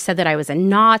said that I was a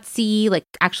Nazi, like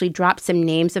actually dropped some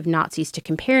names of Nazis to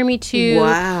compare me to.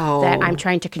 Wow. That I'm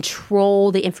trying to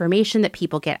control the information that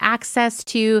people get access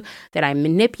to, that I'm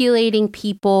manipulating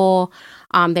people.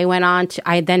 They went on to,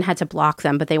 I then had to block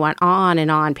them, but they went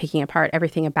on, picking apart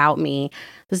everything about me.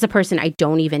 This is a person I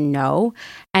don't even know.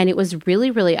 And it was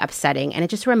really, really upsetting. And it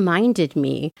just reminded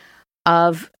me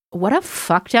of what a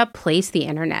fucked up place the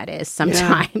internet is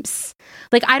sometimes. Yeah.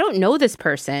 Like, I don't know this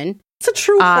person. It's a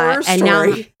true horror story. Now,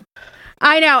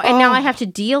 I know. And now I have to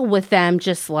deal with them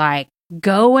just like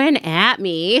going at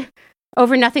me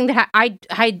over nothing that I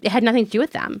had nothing to do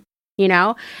with them, you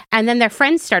know? And then their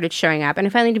friends started showing up. And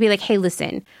I finally had to be like, hey,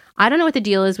 listen, I don't know what the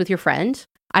deal is with your friend.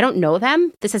 I don't know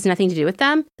them. This has nothing to do with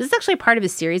them. This is actually part of a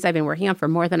series I've been working on for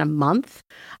more than a month.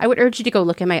 I would urge you to go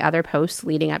look at my other posts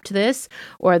leading up to this,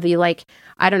 or the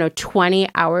 20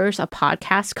 hours of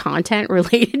podcast content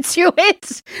related to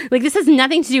it. Like, this has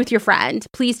nothing to do with your friend.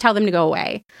 Please tell them to go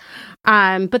away.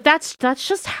 But that's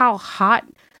just how hot,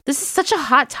 this is such a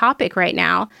hot topic right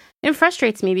now. It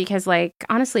frustrates me because, like,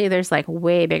 honestly, there's like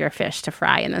way bigger fish to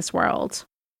fry in this world.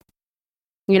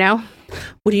 You know?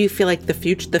 What do you feel like the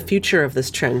future of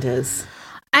this trend is?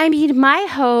 I mean, my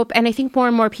hope, and I think more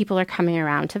and more people are coming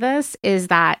around to this, is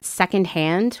that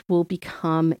secondhand will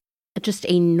become just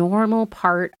a normal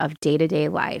part of day-to-day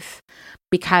life.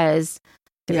 Because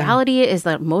the reality is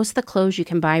that most of the clothes you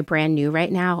can buy brand new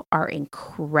right now are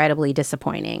incredibly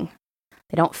disappointing.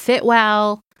 They don't fit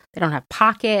well. They don't have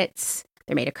pockets.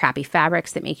 They're made of crappy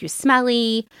fabrics that make you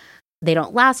smelly. They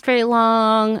don't last very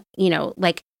long. You know,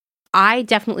 like, I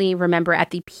definitely remember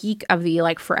at the peak of the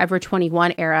Forever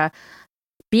 21 era,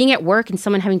 being at work and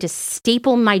someone having to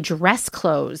staple my dress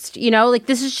closed, you know, like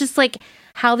this is just like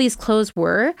how these clothes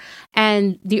were.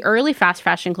 And the early fast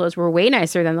fashion clothes were way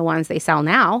nicer than the ones they sell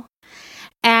now.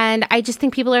 And I just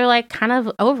think people are like kind of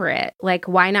over it. Like,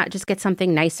 why not just get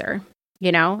something nicer,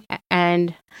 you know?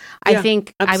 And I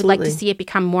think absolutely. I would like to see it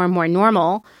become more and more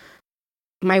normal.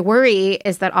 My worry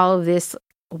is that all of this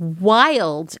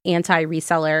wild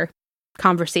anti-reseller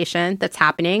conversation that's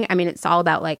happening. I mean, it's all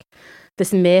about like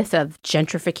this myth of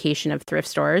gentrification of thrift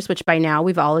stores, which by now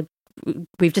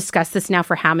we've discussed this now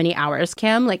for how many hours,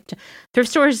 Kim? Like, thrift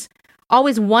stores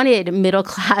always wanted middle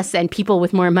class and people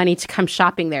with more money to come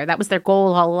shopping there. That was their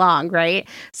goal all along, right?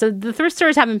 So the thrift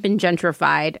stores haven't been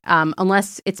gentrified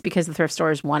unless it's because the thrift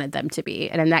stores wanted them to be.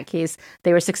 And in that case,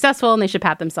 they were successful and they should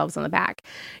pat themselves on the back.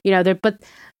 You know, but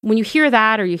when you hear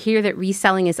that, or you hear that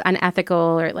reselling is unethical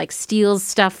or like steals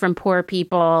stuff from poor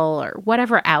people or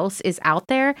whatever else is out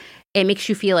there, it makes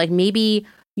you feel like maybe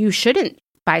you shouldn't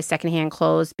buy secondhand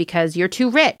clothes because you're too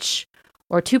rich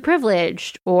or too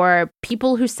privileged, or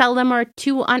people who sell them are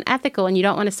too unethical and you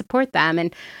don't want to support them.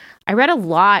 And I read a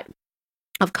lot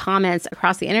of comments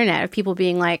across the internet of people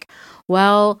being like,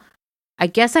 well, I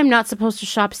guess I'm not supposed to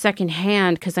shop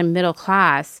secondhand because I'm middle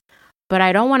class, but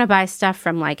I don't want to buy stuff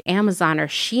from like Amazon or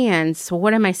Shein. So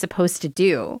what am I supposed to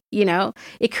do? You know,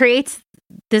 it creates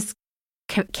this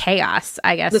chaos,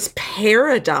 I guess. This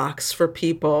paradox for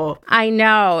people. I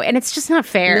know. And it's just not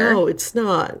fair. No, it's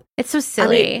not. It's so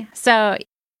silly.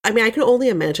 I mean, I can only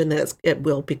imagine that it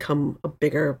will become a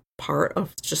bigger part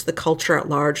of just the culture at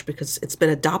large because it's been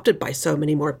adopted by so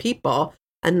many more people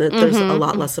and that there's a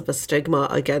lot less of a stigma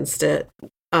against it.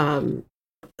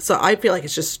 So I feel like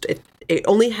it's just, it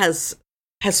only has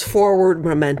forward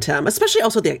momentum, especially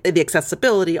also the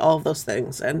accessibility, all of those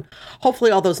things. And hopefully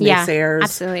all those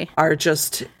naysayers are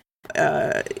just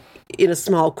in a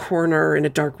small corner in a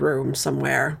dark room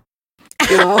somewhere.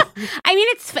 You know? I mean,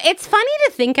 it's funny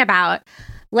to think about.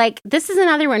 Like, this is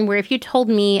another one where if you told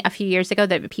me a few years ago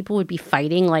that people would be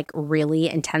fighting like really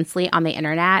intensely on the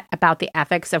internet about the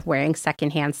ethics of wearing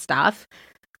secondhand stuff,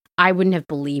 I wouldn't have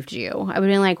believed you. I would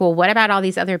have been like, well, what about all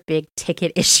these other big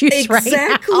ticket issues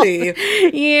exactly. right now?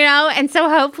 You know? And so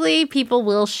hopefully people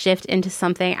will shift into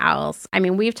something else. I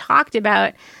mean, we've talked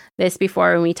about this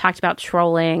before when we talked about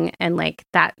trolling and like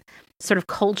that sort of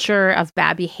culture of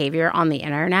bad behavior on the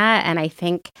internet. And I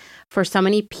think for so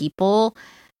many people,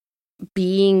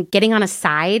 getting on a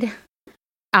side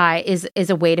is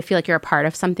a way to feel like you're a part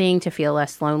of something, to feel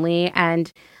less lonely.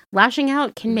 And lashing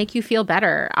out can make you feel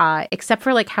better, except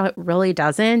for like how it really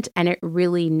doesn't, and it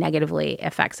really negatively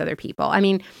affects other people. I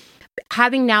mean,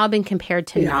 having now been compared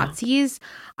to Nazis,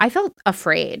 I felt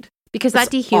afraid because that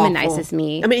dehumanizes awful.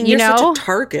 Me. I mean, you're such a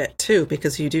target too,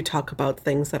 because you do talk about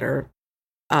things that are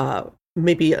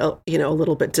maybe a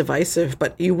little bit divisive,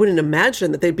 but you wouldn't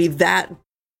imagine that they'd be that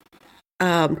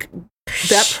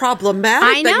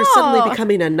problematic that you're suddenly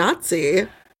becoming a Nazi.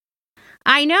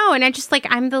 I know, and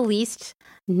I'm the least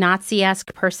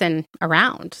Nazi-esque person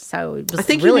around, so it was I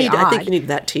think you need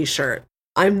that T-shirt.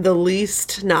 I'm the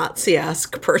least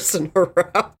Nazi-esque person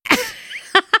around.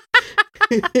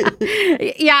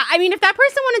 Yeah, I mean, if that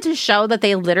person wanted to show that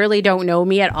they literally don't know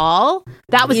me at all,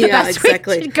 that was the best way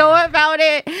to go about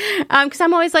it. Because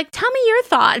I'm always like, tell me your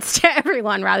thoughts to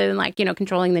everyone rather than like,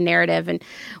 controlling the narrative and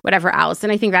whatever else.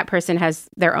 And I think that person has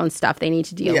their own stuff they need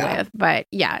to deal with. But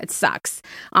yeah, it sucks.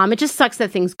 It just sucks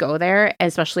that things go there,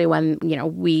 especially when,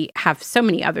 we have so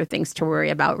many other things to worry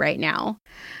about right now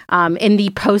in the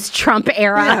post-Trump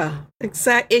era. Yeah.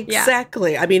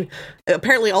 Exactly. Yeah. I mean,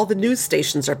 apparently all the news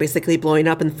stations are basically blowing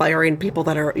up and firing people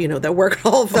that are, that work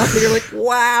all of them. And you're like,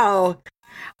 wow.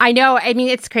 I know. I mean,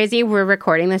 it's crazy. We're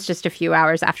recording this just a few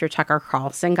hours after Tucker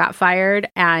Carlson got fired.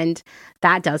 And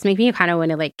that does make me kind of want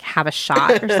to like have a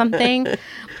shot or something.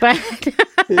 But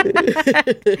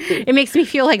it makes me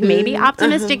feel like maybe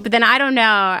optimistic. But then I don't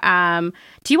know.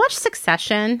 Do you watch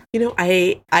Succession?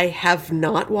 I have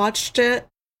not watched it.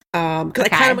 Because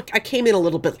I came in a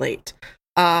little bit late.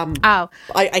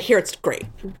 I hear it's great.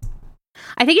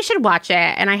 I think you should watch it.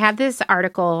 And I have this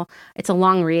article, it's a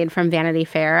long read from Vanity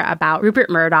Fair about Rupert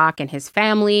Murdoch and his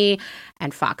family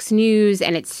and Fox News.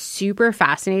 And it's super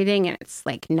fascinating. And it's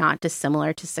like not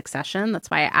dissimilar to Succession. That's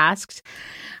why I asked.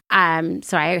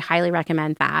 So I highly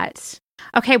recommend that.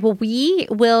 Okay, well, we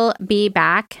will be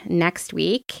back next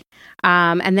week.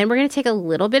 And then we're going to take a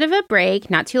little bit of a break,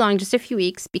 not too long, just a few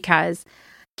weeks, because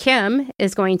Kim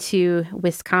is going to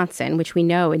Wisconsin, which we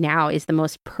know now is the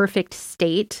most perfect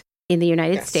state in the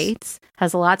United States,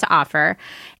 has a lot to offer.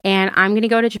 And I'm going to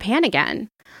go to Japan again.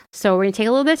 So we're going to take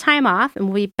a little bit of time off and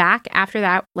we'll be back after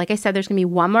that. Like I said, there's going to be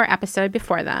one more episode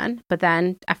before then, but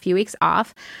then a few weeks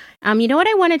off. You know what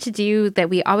I wanted to do that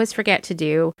we always forget to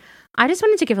do? I just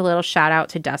wanted to give a little shout out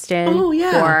to Dustin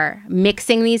for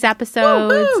mixing these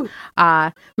episodes.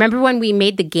 Remember when we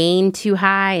made the gain too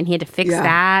high and he had to fix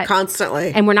that?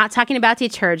 Constantly. And we're not talking about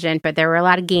detergent, but there were a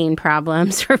lot of gain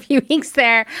problems for a few weeks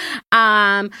there.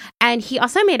 And he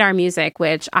also made our music,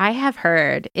 which I have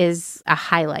heard is a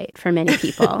highlight for many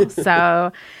people.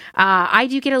 So I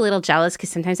do get a little jealous because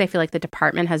sometimes I feel like the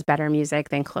department has better music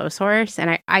than Clotheshorse.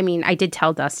 And I mean, I did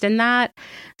tell Dustin that.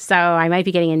 So I might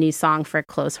be getting a new song for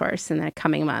Clotheshorse in the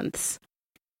coming months.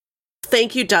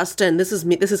 Thank you, Dustin. This is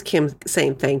me. This is Kim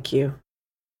saying thank you.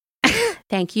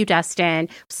 Thank you, Dustin.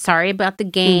 Sorry about the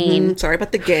gain. Sorry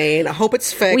about the gain. I hope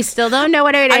it's fixed. We still don't know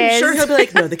what it is. I'm sure he'll be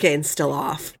like, no, the gain's still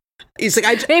off. He's like,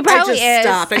 I just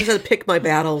stopped. I just had to pick my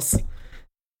battles.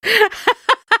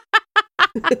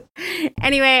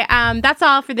 Anyway, that's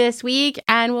all for this week,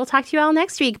 and we'll talk to you all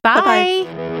next week. Bye.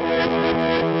 Bye-bye.